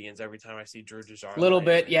Canadians every time I see Drew Desjardins. A little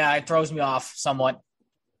bit, yeah. It throws me off somewhat.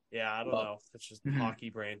 Yeah, I don't know. It's just hockey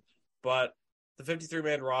brain. But the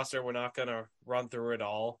 53-man roster, we're not going to run through it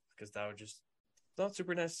all because that would just not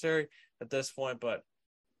super necessary at this point. But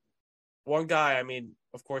one guy,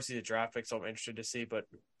 of course, he's a draft pick, so I'm interested to see. But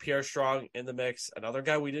Pierre Strong in the mix, another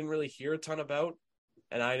guy we didn't really hear a ton about.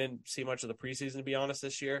 And I didn't see much of the preseason, to be honest,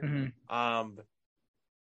 this year.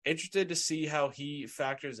 Interested to see how he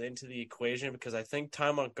factors into the equation, because I think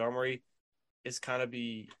Ty Montgomery is going to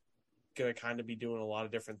be doing a lot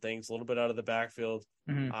of different things, a little bit out of the backfield,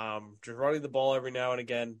 just running the ball every now and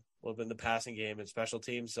again, a little bit in the passing game and special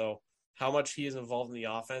teams. So how much he is involved in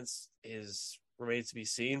the offense remains to be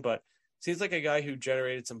seen. But seems like a guy who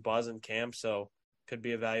generated some buzz in camp, so could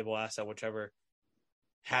be a valuable asset, whichever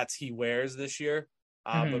hats he wears this year.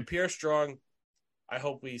 But Pierre Strong, I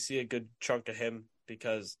hope we see a good chunk of him,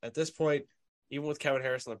 because at this point, even with Kevin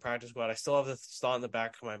Harris on the practice squad, I still have the thought in the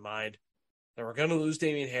back of my mind that we're going to lose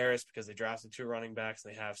Damian Harris because they drafted 2 running backs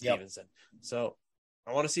and they have Stevenson. So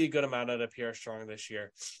I want to see a good amount out of Pierre Strong this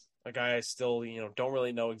year. A guy I still, don't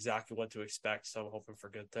really know exactly what to expect, so I'm hoping for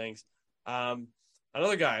good things.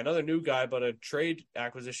 Another new guy, but a trade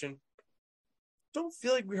acquisition. Don't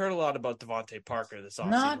feel like we heard a lot about Devontae Parker this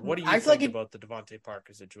offseason. What do you think about the Devontae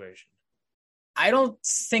Parker situation? I don't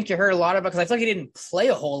think you heard a lot about it because I feel like he didn't play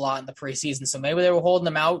a whole lot in the preseason. So maybe they were holding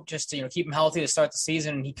him out just to keep him healthy to start the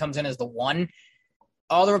season, and he comes in as the one.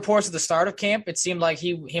 All the reports at the start of camp, it seemed like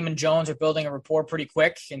him and Jones are building a rapport pretty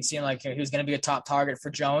quick, and seemed like he was going to be a top target for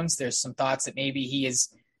Jones. There's some thoughts that maybe he has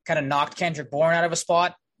kind of knocked Kendrick Bourne out of a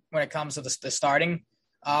spot when it comes to the starting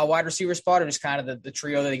wide receiver spot, or just kind of the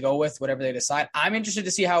trio that they go with, whatever they decide. I'm interested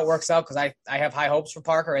to see how it works out because I have high hopes for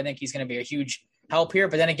Parker. I think he's going to be a huge help here.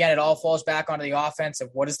 But then again, it all falls back onto the offense of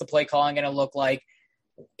what is the play calling going to look like?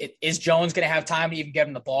 Is Jones going to have time to even get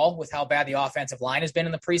him the ball with how bad the offensive line has been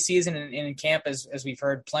in the preseason and in camp, as we've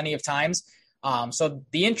heard plenty of times? So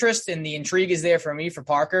the interest and the intrigue is there for me for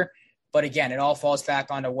Parker. But again, it all falls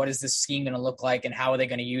back onto what is this scheme going to look like and how are they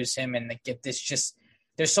going to use him and get this just –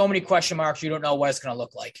 there's so many question marks. You don't know what it's going to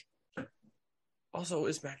look like. Also,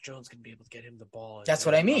 is Mac Jones going to be able to get him the ball? That's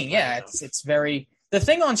what I mean. Yeah, it's very – the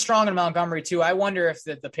thing on Strong and Montgomery, too, I wonder if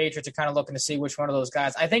the Patriots are kind of looking to see which one of those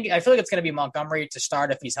guys. I feel like it's going to be Montgomery to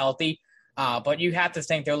start if he's healthy. But you have to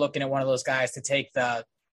think they're looking at one of those guys to take the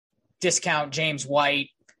discount James White,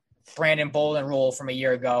 Brandon Bolden role from a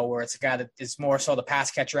year ago, where it's a guy that is more so the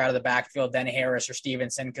pass catcher out of the backfield than Harris or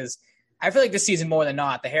Stevenson, because – I feel like this season more than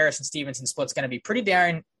not, the Harris and Stevenson split's going to be pretty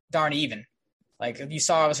darn even. Like you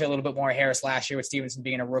saw obviously a little bit more Harris last year with Stevenson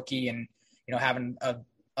being a rookie and having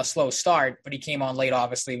a slow start, but he came on late.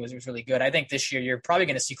 Obviously, was really good. I think this year you're probably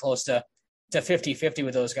going to see close to 50-50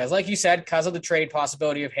 with those guys, like you said, because of the trade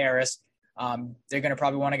possibility of Harris. They're going to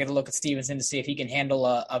probably want to get a look at Stevenson to see if he can handle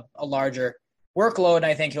a larger workload, and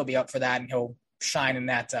I think he'll be up for that, and he'll shine in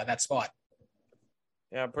that spot.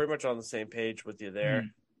 Yeah, I'm pretty much on the same page with you there.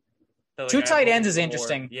 Mm. Two tight ends is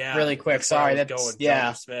interesting. Yeah, really quick. Sorry, that's going.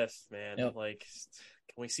 Yeah. Joe Smith, man. Yep. Like,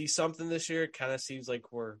 can we see something this year? It kind of seems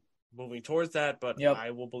like we're moving towards that, but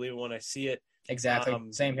I will believe it when I see it. Exactly.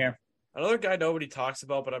 Same here. Another guy nobody talks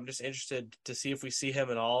about, but I'm just interested to see if we see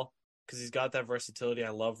him at all because he's got that versatility. I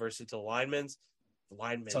love versatile linemen.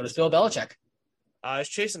 So does Bill Belichick. It's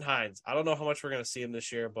Jason Hines. I don't know how much we're going to see him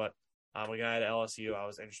this year, but a guy at LSU I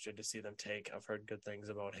was interested to see them take. I've heard good things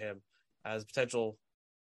about him as potential,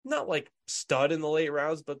 not like stud in the late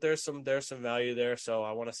rounds, but there's some value there. So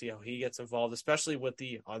I want to see how he gets involved, especially with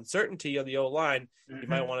the uncertainty on the O-line. You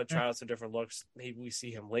might want to try out some different looks. Maybe we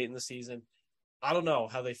see him late in the season. I don't know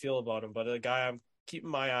how they feel about him, but a guy I'm keeping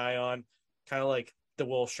my eye on, kind of like the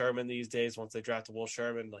Will Sherman these days. Once they draft Will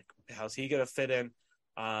Sherman, like how's he going to fit in?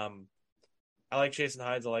 I like Jason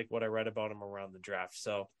Hines. I like what I read about him around the draft.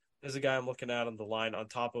 So there's a guy I'm looking at on the line on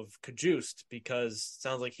top of Kajust because it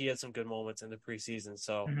sounds like he had some good moments in the preseason.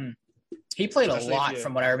 So he played a lot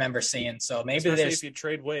from what I remember seeing. So maybe if you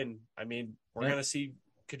trade Wynn, I mean, we're going to see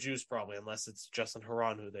Kajust probably, unless it's Justin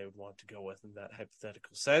Herron who they would want to go with in that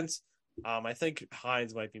hypothetical sense. I think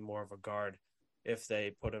Hines might be more of a guard if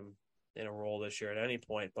they put him in a role this year at any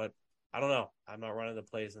point, but I don't know. I'm not running the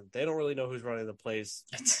plays, and they don't really know who's running the plays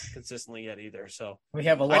consistently yet either. So we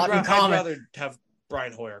have a lot in common. I'd rather have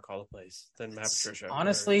Brian Hoyer call the plays than Matt Patricia.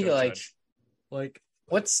 Honestly, like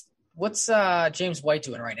what's James White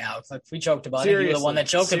doing right now? Like we joked about it. You were the one that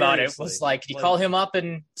joked about it. Was like, did you call him up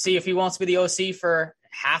and see if he wants to be the OC for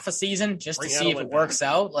half a season just to see if it works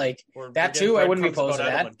out? Like that too, I wouldn't be opposed to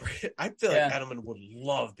that. I feel like Edelman would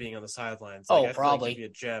love being on the sidelines. Like, probably. Like he'd be a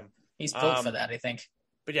gem. He's built for that, I think.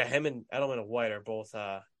 But yeah, him and Edelman and White are both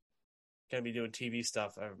going to be doing TV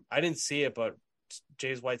stuff. I didn't see it, but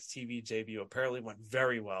James White's TV debut apparently went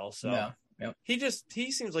very well. So he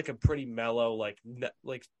seems like a pretty mellow, like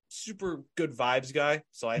super good vibes guy.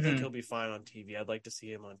 So I think he'll be fine on TV. I'd like to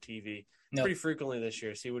see him on TV pretty frequently this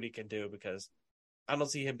year, see what he can do, because I don't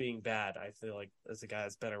see him being bad. I feel like as a guy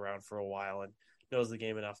that's been around for a while and knows the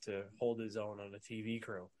game enough to hold his own on a TV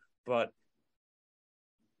crew. But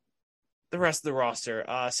the rest of the roster,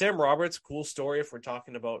 Sam Roberts, cool story if we're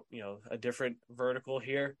talking about, a different vertical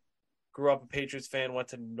here. Grew up a Patriots fan, went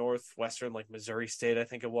to Northwestern, like Missouri State, I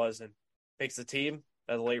think it was, and makes the team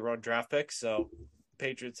as a late round draft pick. So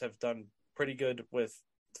Patriots have done pretty good with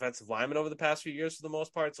defensive linemen over the past few years for the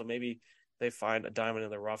most part. So maybe they find a diamond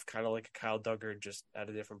in the rough, kind of like a Kyle Duggar, just at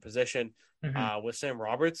a different position with Sam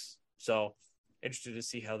Roberts. So interested to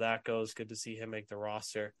see how that goes. Good to see him make the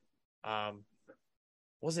roster.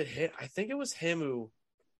 Was it him? I think it was him who,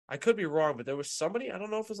 I could be wrong, but there was somebody, I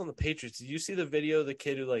don't know if it was on the Patriots. Did you see the video of the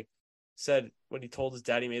kid who said when he told his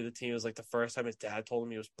dad he made the team, it was like the first time his dad told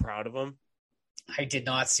him he was proud of him? I did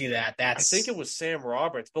not see that. I think it was Sam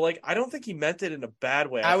Roberts, but I don't think he meant it in a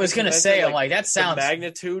bad way. I was going to say, that sounds the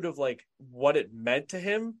magnitude of what it meant to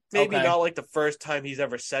him. Maybe not like the first time he's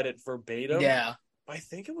ever said it verbatim. Yeah. But I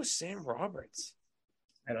think it was Sam Roberts.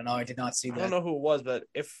 I don't know. I did not see that. I don't know who it was, but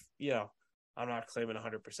if, I'm not claiming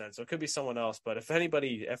 100%, so it could be someone else. But if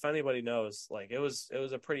anybody knows, it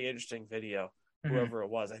was a pretty interesting video, whoever it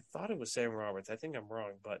was. I thought it was Sam Roberts. I think I'm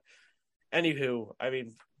wrong, but anywho, I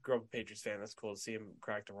mean, grew up a Patriots fan. That's cool to see him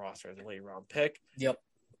crack the roster as a late round pick. Yep,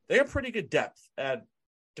 they have pretty good depth at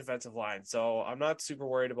defensive line, so I'm not super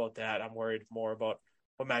worried about that. I'm worried more about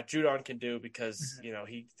what Matt Judon can do because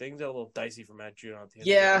things are a little dicey for Matt Judon. He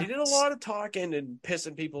did a lot of talking and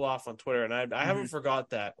pissing people off on Twitter, and I haven't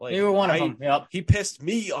forgot that. You were one of them. Yep, he pissed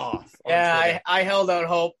me off. I held out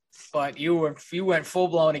hope, but you went full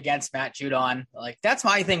blown against Matt Judon. That's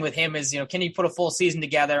my thing with him is can you put a full season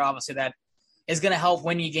together? Obviously, that is going to help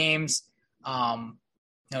win you games.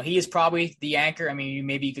 He is probably the anchor. I mean,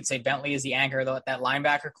 maybe you could say Bentley is the anchor of that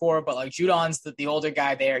linebacker core, but Judon's the older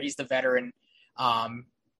guy there. He's the veteran.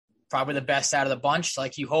 Probably the best out of the bunch.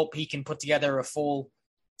 You hope he can put together a full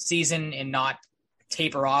season and not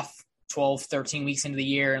taper off 12, 13 weeks into the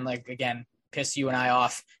year and again, piss you and I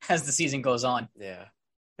off as the season goes on. Yeah.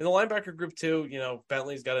 In the linebacker group too,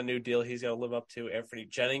 Bentley's got a new deal he's got to live up to. Anthony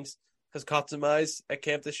Jennings has caught some eyes at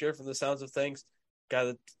camp this year from the sounds of things. Guy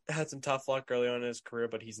that had some tough luck early on in his career,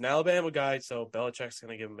 but he's an Alabama guy, so Belichick's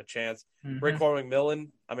going to give him a chance. Raekwon McMillan,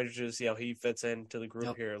 I'm interested to see how he fits into the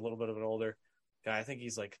group here. A little bit of an older guy. I think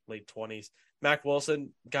he's late 20s. Mac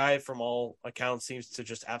Wilson, guy from all accounts, seems to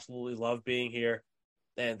just absolutely love being here.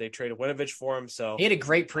 And they traded Winovich for him. So he had a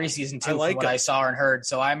great preseason too, from what I saw and heard.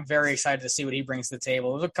 So I'm very excited to see what he brings to the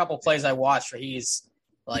table. There's a couple plays I watched where he's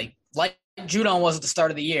like Judon was at the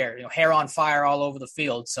start of the year, hair on fire all over the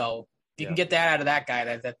field. So if you can get that out of that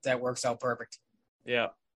guy, that works out perfect. Yeah.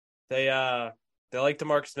 They like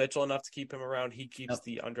DeMarcus Mitchell enough to keep him around. He keeps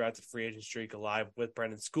the undrafted free agent streak alive with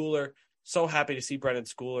Brendan Schooler. So happy to see Brendan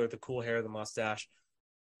Schooler, the cool hair, the mustache.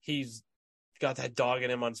 He's got that dog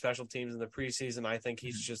in him on special teams in the preseason. I think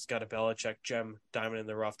he's just got a Belichick gem, diamond in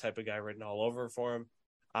the rough type of guy written all over for him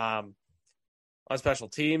on special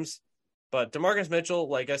teams. But DeMarcus Mitchell,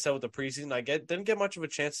 like I said with the preseason, didn't get much of a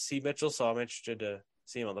chance to see Mitchell, so I'm interested to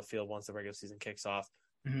see him on the field once the regular season kicks off.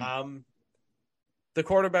 The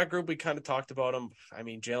quarterback group, we kind of talked about him. I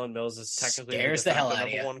mean, Jalen Mills is technically the hell out of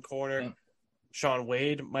number you. one corner. Yeah. Sean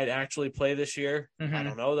Wade might actually play this year. I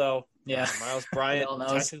don't know, though. Yeah. Miles Bryant,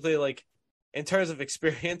 technically, like, in terms of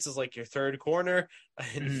experience, is like your third corner.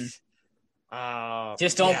 Just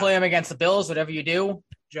don't play him against the Bills, whatever you do.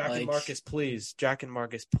 Jack and Marcus, please.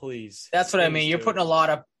 That's what I mean. You're putting a lot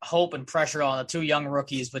of hope and pressure on the two young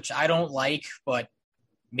rookies, which I don't like, but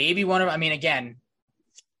maybe one of them, I mean, again,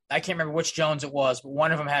 I can't remember which Jones it was, but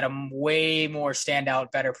one of them had a way more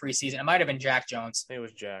standout, better preseason. It might have been Jack Jones. It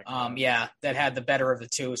was Jack. That had the better of the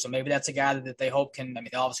two. So maybe that's a guy that they hope can, I mean,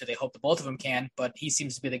 obviously they hope that both of them can, but he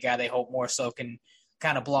seems to be the guy they hope more so can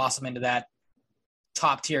kind of blossom into that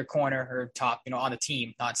top tier corner or top, on the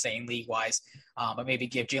team, not saying league wise, but maybe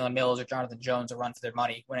give Jalen Mills or Jonathan Jones a run for their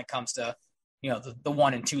money when it comes to, the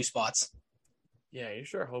 1 and 2 spots. Yeah, you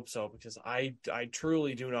sure hope so, because I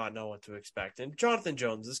truly do not know what to expect. And Jonathan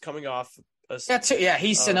Jones is coming off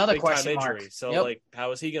he's another question mark. Injury. So,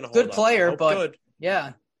 how is he going to hold good up? Player, but good.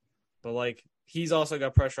 Yeah. But, he's also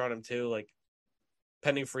got pressure on him, too.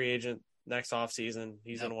 Pending free agent next offseason,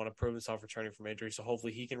 he's going to want to prove himself returning from injury. So,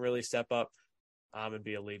 hopefully he can really step up and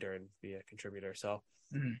be a leader and be a contributor. So,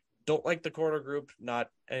 don't like the corner group, not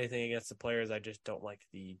anything against the players. I just don't like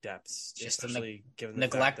the depths. Just especially given the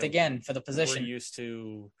neglect again for the position. We're used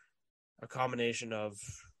to a combination of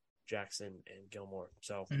Jackson and Gilmore.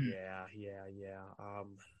 So, yeah.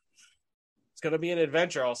 It's going to be an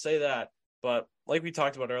adventure, I'll say that. But like we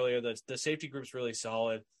talked about earlier, the safety group's really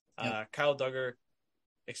solid. Kyle Duggar,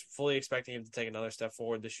 fully expecting him to take another step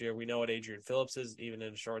forward this year. We know what Adrian Phillips is, even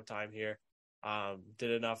in a short time here.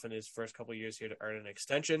 Did enough in his first couple of years here to earn an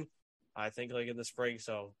extension, I think, in the spring.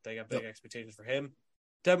 So they got big expectations for him.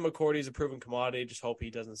 Devin McCourty's a proven commodity. Just hope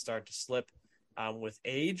he doesn't start to slip with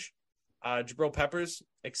age. Jabril Peppers,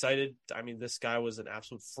 excited. I mean, this guy was an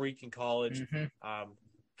absolute freak in college.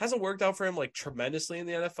 Hasn't worked out for him tremendously in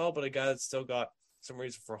the NFL, but a guy that's still got some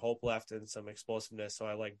reason for hope left and some explosiveness. So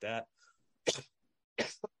I like that.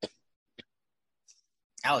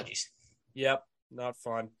 Allergies. Yep, not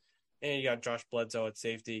fun. And you got Josh Bledsoe at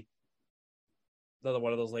safety. Another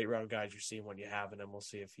one of those late-round guys you're seeing when you have, and then we'll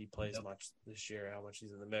see if he plays much this year, how much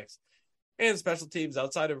he's in the mix. And special teams,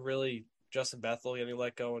 outside of really Justin Bethel getting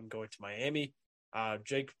let go and going to Miami,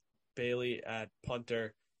 Jake Bailey at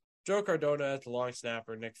punter, Joe Cardona at the long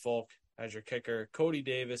snapper, Nick Folk as your kicker, Cody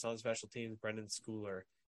Davis on special teams, Brendan Schooler,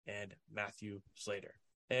 and Matthew Slater.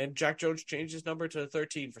 And Jack Jones changed his number to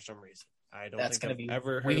 13 for some reason. I don't That's think I've be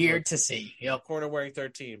ever heard weird to see. Yep. Corner wearing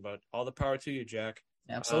 13, but all the power to you, Jack.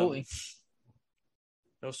 Absolutely.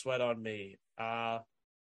 No sweat on me.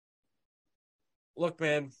 Look,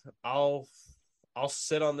 man, I'll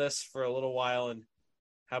sit on this for a little while and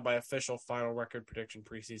have my official final record prediction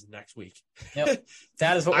preseason next week. Yep.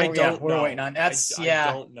 That is what we're waiting on. I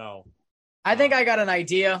don't know. I think I got an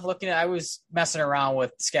idea I was messing around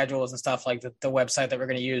with schedules and stuff like the website that we're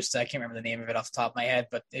going to use. I can't remember the name of it off the top of my head,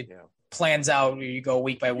 but it plans out where you go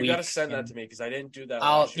week by week. You got to send that to me because I didn't do that.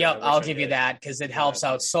 I'll give you that because it helps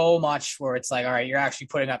out so much where it's all right, you're actually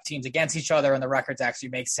putting up teams against each other and the records actually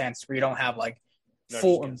make sense where you don't have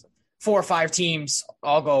four or five teams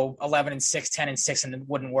all go 11-6, 10-6, and it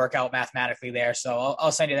wouldn't work out mathematically there. So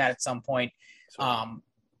I'll send you that at some point.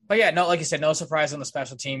 But yeah, no, like you said, no surprise on the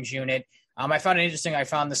special teams unit. I found it interesting. I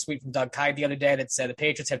found this tweet from Doug Kyde the other day that said the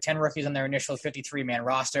Patriots have 10 rookies on their initial 53-man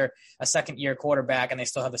roster, a second-year quarterback, and they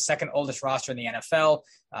still have the second oldest roster in the NFL.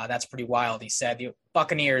 That's pretty wild, he said. The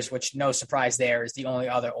Buccaneers, which no surprise there, is the only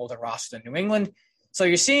other older roster in New England. So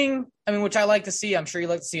you're seeing, which I like to see. I'm sure you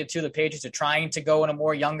like to see it too. The Patriots are trying to go in a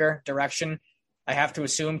more younger direction. I have to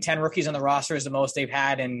assume 10 rookies on the roster is the most they've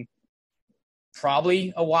had in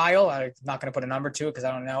probably a while. I'm not going to put a number to it because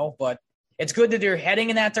I don't know, but it's good that they're heading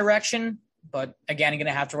in that direction. But again, you're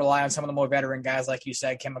going to have to rely on some of the more veteran guys, like you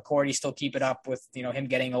said. Can McCourty still keep it up with him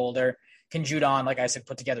getting older? Can Judon, like I said,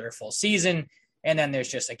 put together a full season? And then there's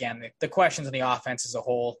just, again, the questions on the offense as a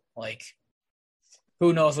whole.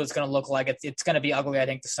 Who knows what it's going to look like? It's going to be ugly, I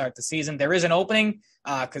think, to start the season. There is an opening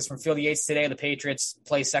because from Field Yates today, the Patriots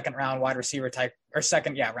play second-round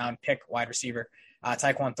pick wide receiver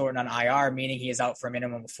Tyquan Thornton on IR, meaning he is out for a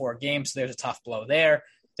minimum of 4 games. So there's a tough blow there.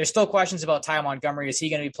 There's still questions about Ty Montgomery. Is he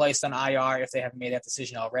going to be placed on IR if they haven't made that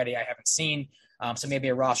decision already? I haven't seen. So maybe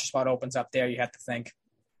a roster spot opens up there. You have to think.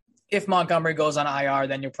 If Montgomery goes on IR,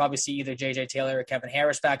 then you'll probably see either J.J. Taylor or Kevin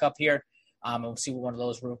Harris back up here. And we'll see what one of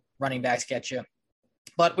those running backs gets you.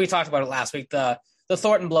 But we talked about it last week. The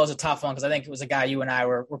Thornton blow is a tough one because I think it was a guy you and I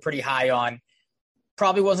were pretty high on.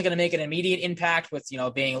 Probably wasn't going to make an immediate impact with,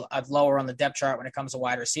 being lower on the depth chart when it comes to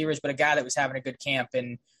wide receivers, but a guy that was having a good camp.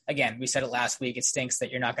 And again, we said it last week, it stinks that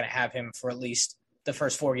you're not going to have him for at least the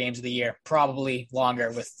first 4 games of the year, probably longer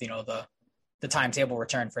with, the timetable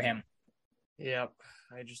return for him. Yep.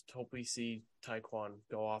 I just hope we see Tyquan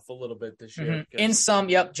go off a little bit this year. In some,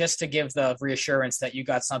 just to give the reassurance that you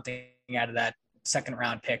got something out of that second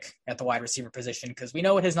round pick at the wide receiver position, because we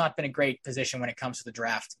know it has not been a great position when it comes to the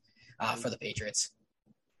draft for the Patriots.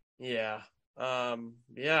 Yeah. I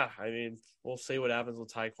mean, we'll see what happens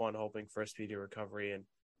with Tyquan, hoping for a speedy recovery. And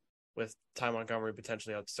with Ty Montgomery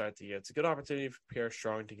potentially out to start the year, it's a good opportunity for Pierre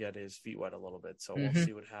Strong to get his feet wet a little bit. So we'll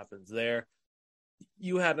see what happens there.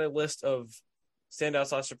 You had a list of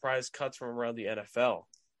standout/surprise cuts from around the NFL.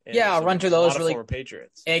 I'll run through those really. Former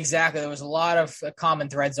Patriots. Exactly. There was a lot of common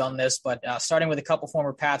threads on this, but starting with a couple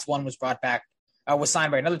former Pats, one was was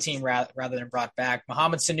signed by another team rather than brought back.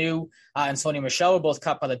 Mohamed Sanu and Sony Michel were both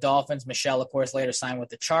cut by the Dolphins. Michel, of course, later signed with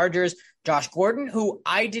the Chargers. Josh Gordon, who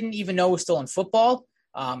I didn't even know was still in football,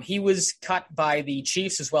 he was cut by the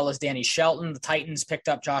Chiefs as well as Danny Shelton. The Titans picked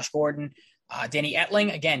up Josh Gordon. Danny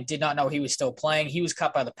Etling, again, did not know he was still playing. He was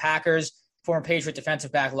cut by the Packers. Former Patriot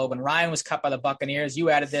defensive back Logan Ryan was cut by the Buccaneers. You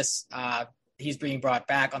added this. He's being brought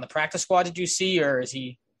back on the practice squad. Did you see, or is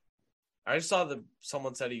he? I just saw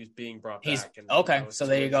someone said he was being brought back. Okay, so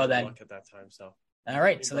there you go then. At that time, so. All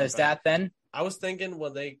right, so there's that then. I was thinking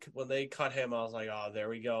when they cut him, I was like, oh, there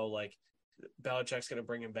we go. Like, Belichick's going to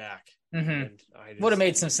bring him back. Would have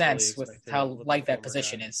made some sense with how light that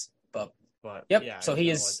position is. But yep, yeah, so he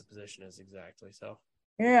is. What the position is exactly, so.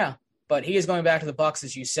 Yeah, but he is going back to the Bucs,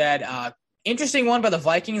 as you said. Interesting one by the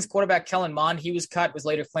Vikings. Quarterback Kellen Mond, he was cut, was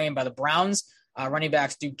later claimed by the Browns. Running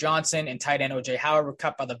backs Duke Johnson and tight end O.J. Howard were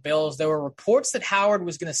cut by the Bills. There were reports that Howard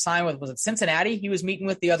was going to sign with, was it Cincinnati? He was meeting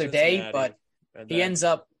with the other day, but he ends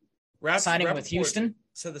up signing with Houston.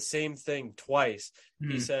 Said the same thing twice.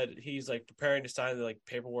 He said he's like preparing to sign the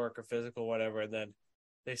paperwork or physical, whatever, and then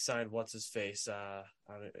they signed what's his face,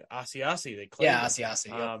 Asiasi. They claimed Asiasi.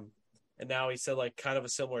 Yep. And now he said kind of a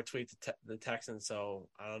similar tweet to the Texans. So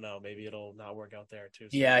I don't know, maybe it'll not work out there too.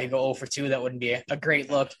 So yeah, you go 0-for-2. That wouldn't be a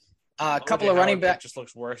great look. A couple of running backs just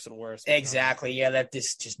looks worse and worse. Exactly. Yeah, that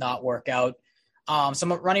just not work out.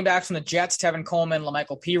 Some running backs from the Jets, Tevin Coleman,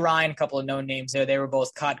 LaMichael Pirine, a couple of known names there. They were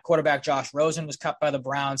both cut. Quarterback Josh Rosen was cut by the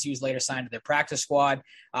Browns. He was later signed to their practice squad.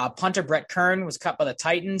 Punter Brett Kern was cut by the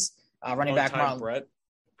Titans. Running back Marlon Brett,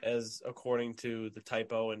 as according to the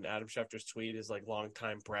typo in Adam Schefter's tweet, is long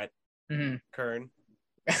time Brett Kern.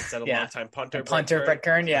 Instead of long time punter. Brett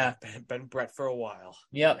Kern, yeah. Been Brett for a while.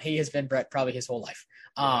 Yep, he has been Brett probably his whole life.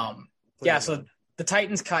 So the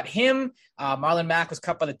Titans cut him. Marlon Mack was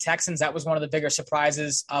cut by the Texans. That was one of the bigger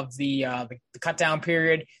surprises of the cut down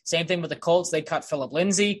period. Same thing with the Colts. They cut Phillip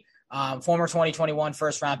Lindsay, former 2021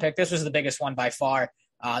 first round pick. This was the biggest one by far.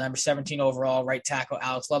 Number 17 overall, right tackle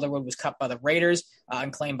Alex Leatherwood was cut by the Raiders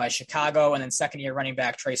and claimed by Chicago. And then second-year running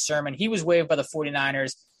back Trey Sermon, he was waived by the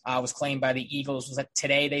 49ers, was claimed by the Eagles. Was that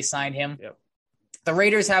today they signed him? Yep. The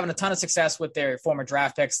Raiders having a ton of success with their former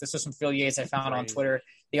draft picks. This was some Phil Yates I found on Twitter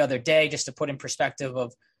the other day, just to put in perspective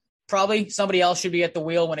of probably somebody else should be at the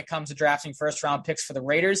wheel when it comes to drafting first-round picks for the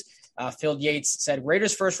Raiders. Phil Yates said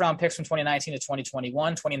Raiders first-round picks from 2019 to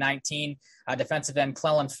 2021. 2019, defensive end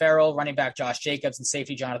Clellan Ferrell, running back Josh Jacobs, and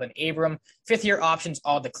safety Jonathan Abram. Fifth-year options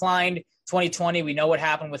all declined. 2020, we know what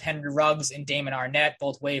happened with Henry Ruggs and Damon Arnett,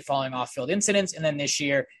 both waived following off-field incidents. And then this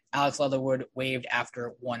year, Alex Leatherwood waived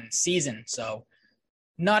after one season. So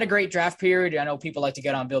not a great draft period. I know people like to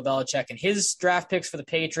get on Bill Belichick and his draft picks for the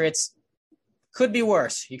Patriots. Could be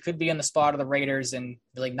worse. You could be in the spot of the Raiders and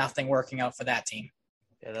really nothing working out for that team.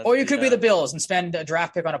 Yeah, or you could be the Bills and spend a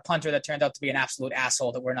draft pick on a punter that turned out to be an absolute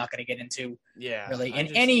asshole that we're not going to get into really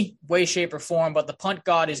in any way, shape, or form. But the punt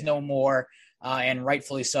god is no more, and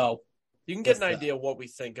rightfully so. You can get an idea of what we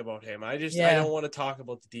think about him. I don't want to talk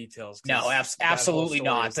about the details. No, absolutely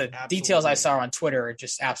not. The details I saw on Twitter are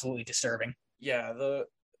just absolutely disturbing. Yeah,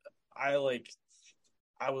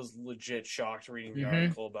 I was legit shocked reading the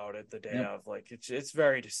article about it the day of. It's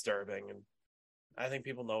very disturbing, and I think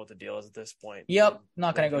people know what the deal is at this point. Yep,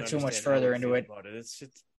 not going to go too much further into it. It's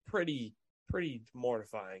pretty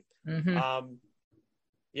mortifying. Mm-hmm.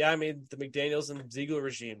 I mean, the McDaniels and Ziegler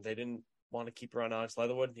regime, they didn't want to keep around Alex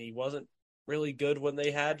Leatherwood. He wasn't really good when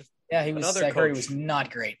they had. Yeah, he was. Another I heard he coach was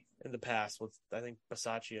not great in the past with, I think,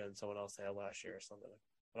 Bisaccia and someone else they had last year or something.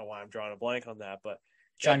 I don't know why I'm drawing a blank on that, but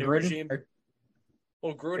John Gruden.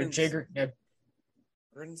 Gruden's Yeah.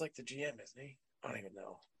 Gruden's like the GM, isn't he? I don't even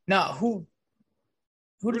know. No, who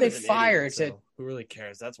did they fire? Idiot, so who really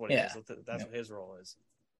cares? That's what he is. That's what his role is.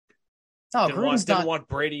 No, Didn't want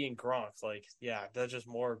Brady and Gronk. Like, yeah, that's just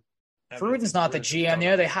more. Gruden's not the GM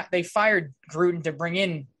there. They fired Gruden to bring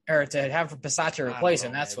in or to have Bisaccia replace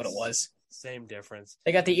him. That's what it was. Same difference.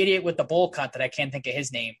 They got the idiot with the bowl cut that I can't think of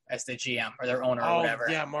his name as the GM or their owner or whatever.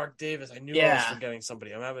 Yeah, Mark Davis. I knew I was forgetting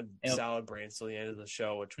somebody. I'm having salad brains till the end of the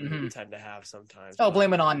show, which we tend to have sometimes. Oh,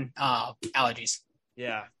 blame it on allergies.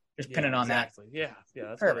 Yeah. Just pin it on that. Yeah,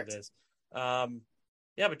 that's perfect. What it is.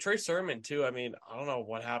 Yeah, but Trey Sermon, too. I mean, I don't know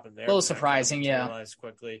what happened there. A little surprising, realized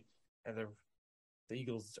quickly. And the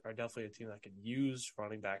Eagles are definitely a team that could use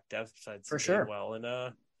running back depth besides for sure. Well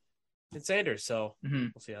and Sanders. So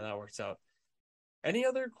we'll see how that works out. Any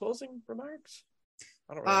other closing remarks?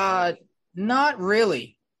 I don't really not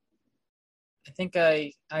really. I think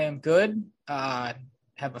I am good. Have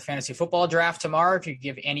a fantasy football draft tomorrow. If you could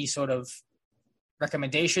give any sort of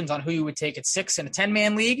recommendations on who you would take at 6 in a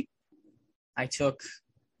 10-man league. I took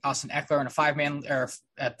Austin Eckler in a 5-man or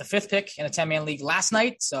at the 5th pick in a 10-man league last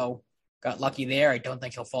night, so got lucky there. I don't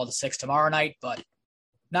think he'll fall to 6 tomorrow night, but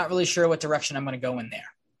not really sure what direction I'm going to go in there.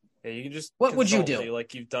 Yeah, you can just what would you do?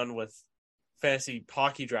 Like you've done with fantasy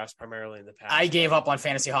hockey drafts primarily in the past. I gave up on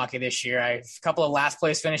fantasy hockey this year. I have a couple of last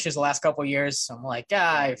place finishes the last couple of years. So I'm like,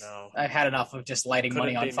 I've had enough of just lighting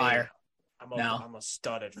money on fire. I'm a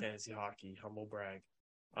stud at fantasy hockey. Humble brag.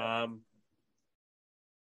 But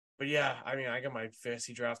yeah, I mean, I got my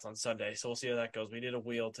fantasy draft on Sunday, so we'll see how that goes. We did a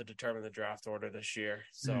wheel to determine the draft order this year.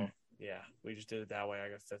 So yeah, we just did it that way. I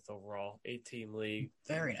got 5th overall, 8-team league.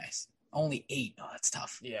 Very nice. Only 8. Oh, that's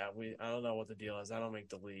tough. Yeah, I don't know what the deal is. I don't make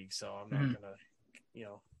the league, so I'm not gonna,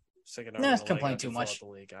 stick it out. No, complain too much. The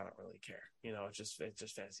league, I don't really care. It's just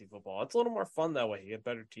fantasy football. It's a little more fun that way. You get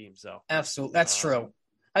better teams, though. Absolutely, that's true.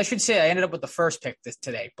 I should say I ended up with the first pick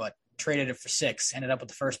today, but traded it for 6. Ended up with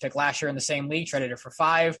the first pick last year in the same league. Traded it for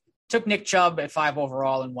 5. Took Nick Chubb at 5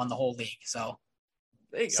 overall and won the whole league. So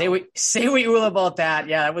say what you will about that.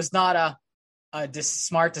 Yeah, it was not a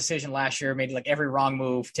smart decision last year. Made like every wrong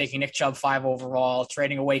move, taking Nick Chubb 5 overall,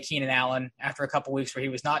 trading away Keenan Allen after a couple weeks where he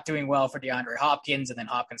was not doing well for DeAndre Hopkins, and then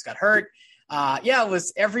Hopkins got hurt. It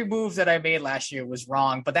was every move that I made last year was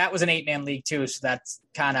wrong, but that was an 8-man league too, so that's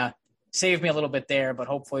kind of saved me a little bit there. But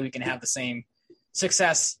hopefully we can have the same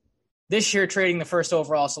success this year trading the first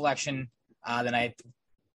overall selection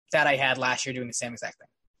that I had last year doing the same exact thing.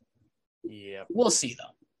 Yeah, we'll see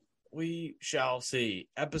though. We shall see.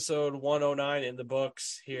 Episode 109 in the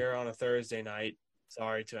books here on a Thursday night.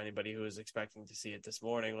 Sorry to anybody who was expecting to see it this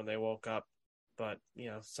morning when they woke up. But,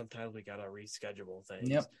 sometimes we got to reschedule things.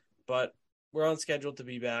 Yep. But we're on schedule to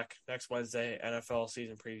be back next Wednesday. NFL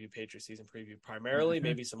season preview, Patriots season preview primarily.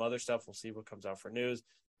 Maybe some other stuff. We'll see what comes out for news.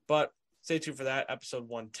 But stay tuned for that. Episode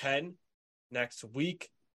 110 next week.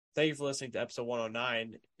 Thank you for listening to episode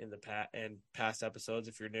 109 in past episodes.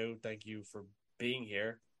 If you're new, thank you for being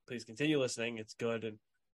here. Please continue listening. It's good. And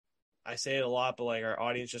I say it a lot, but our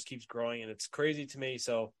audience just keeps growing and it's crazy to me.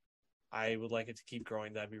 So I would like it to keep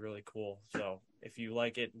growing. That'd be really cool. So if you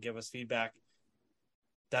like it and give us feedback,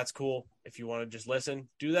 that's cool. If you want to just listen,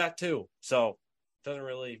 do that too. So it doesn't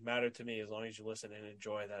really matter to me as long as you listen and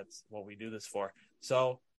enjoy. That's what we do this for.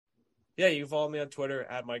 So yeah, you can follow me on Twitter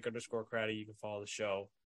at Mike_Craddy. You can follow the show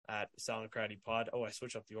at Silent Craddy Pod. Oh, I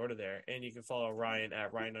switched up the order there. And you can follow Ryan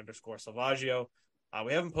at Ryan_Salvaggio.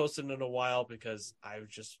 We haven't posted in a while because I've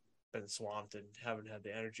just been swamped and haven't had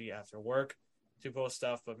the energy after work to post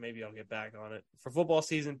stuff, but maybe I'll get back on it. For football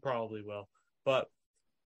season, probably will. But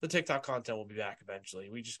the TikTok content will be back eventually.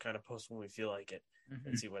 We just kind of post when we feel like it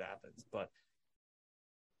and see what happens. But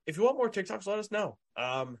if you want more TikToks, let us know.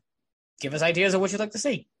 Give us ideas of what you'd like to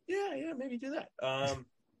see. Yeah, maybe do that.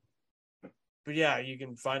 But yeah, you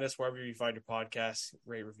can find us wherever you find your podcasts,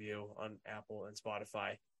 rate, review on Apple and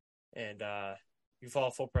Spotify. And you can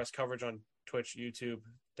follow Full Press coverage on Twitch, YouTube,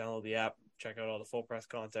 download the app, check out all the Full Press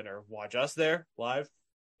content, or watch us there live.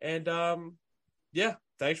 And yeah,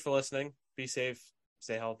 thanks for listening. Be safe,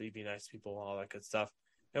 stay healthy, be nice to people, all that good stuff.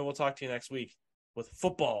 And we'll talk to you next week with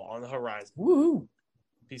football on the horizon. Woo!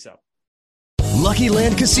 Peace out. Lucky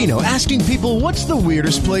Land Casino, asking people, what's the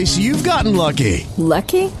weirdest place you've gotten lucky?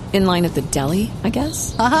 Lucky? In line at the deli, I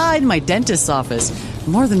guess? Aha, in my dentist's office.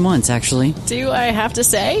 More than once, actually. Do I have to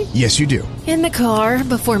say? Yes, you do. In the car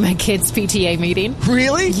before my kids' PTA meeting.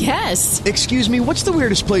 Really? Yes. Excuse me, what's the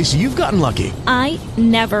weirdest place you've gotten lucky? I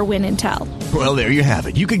never win and tell. Well, there you have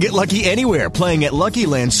it. You can get lucky anywhere, playing at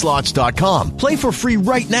LuckyLandSlots.com. Play for free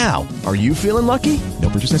right now. Are you feeling lucky? No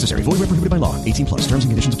purchase necessary. Void where prohibited by law. 18+. Terms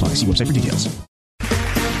and conditions apply. See website for details.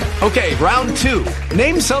 Okay, round two.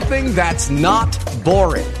 Name something that's not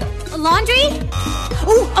boring. A laundry?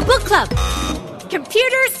 Ooh, a book club.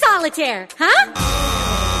 Computer solitaire, huh?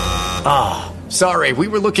 Ah, sorry. We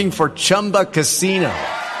were looking for Chumba Casino.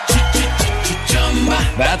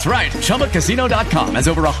 That's right. ChumbaCasino.com has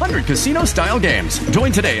over 100 casino-style games.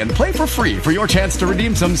 Join today and play for free for your chance to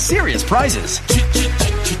redeem some serious prizes.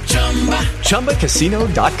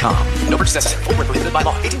 ChumbaCasino.com. No purchase necessary. Void where prohibited by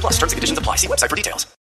law. 18+. Terms and conditions apply. See website for details.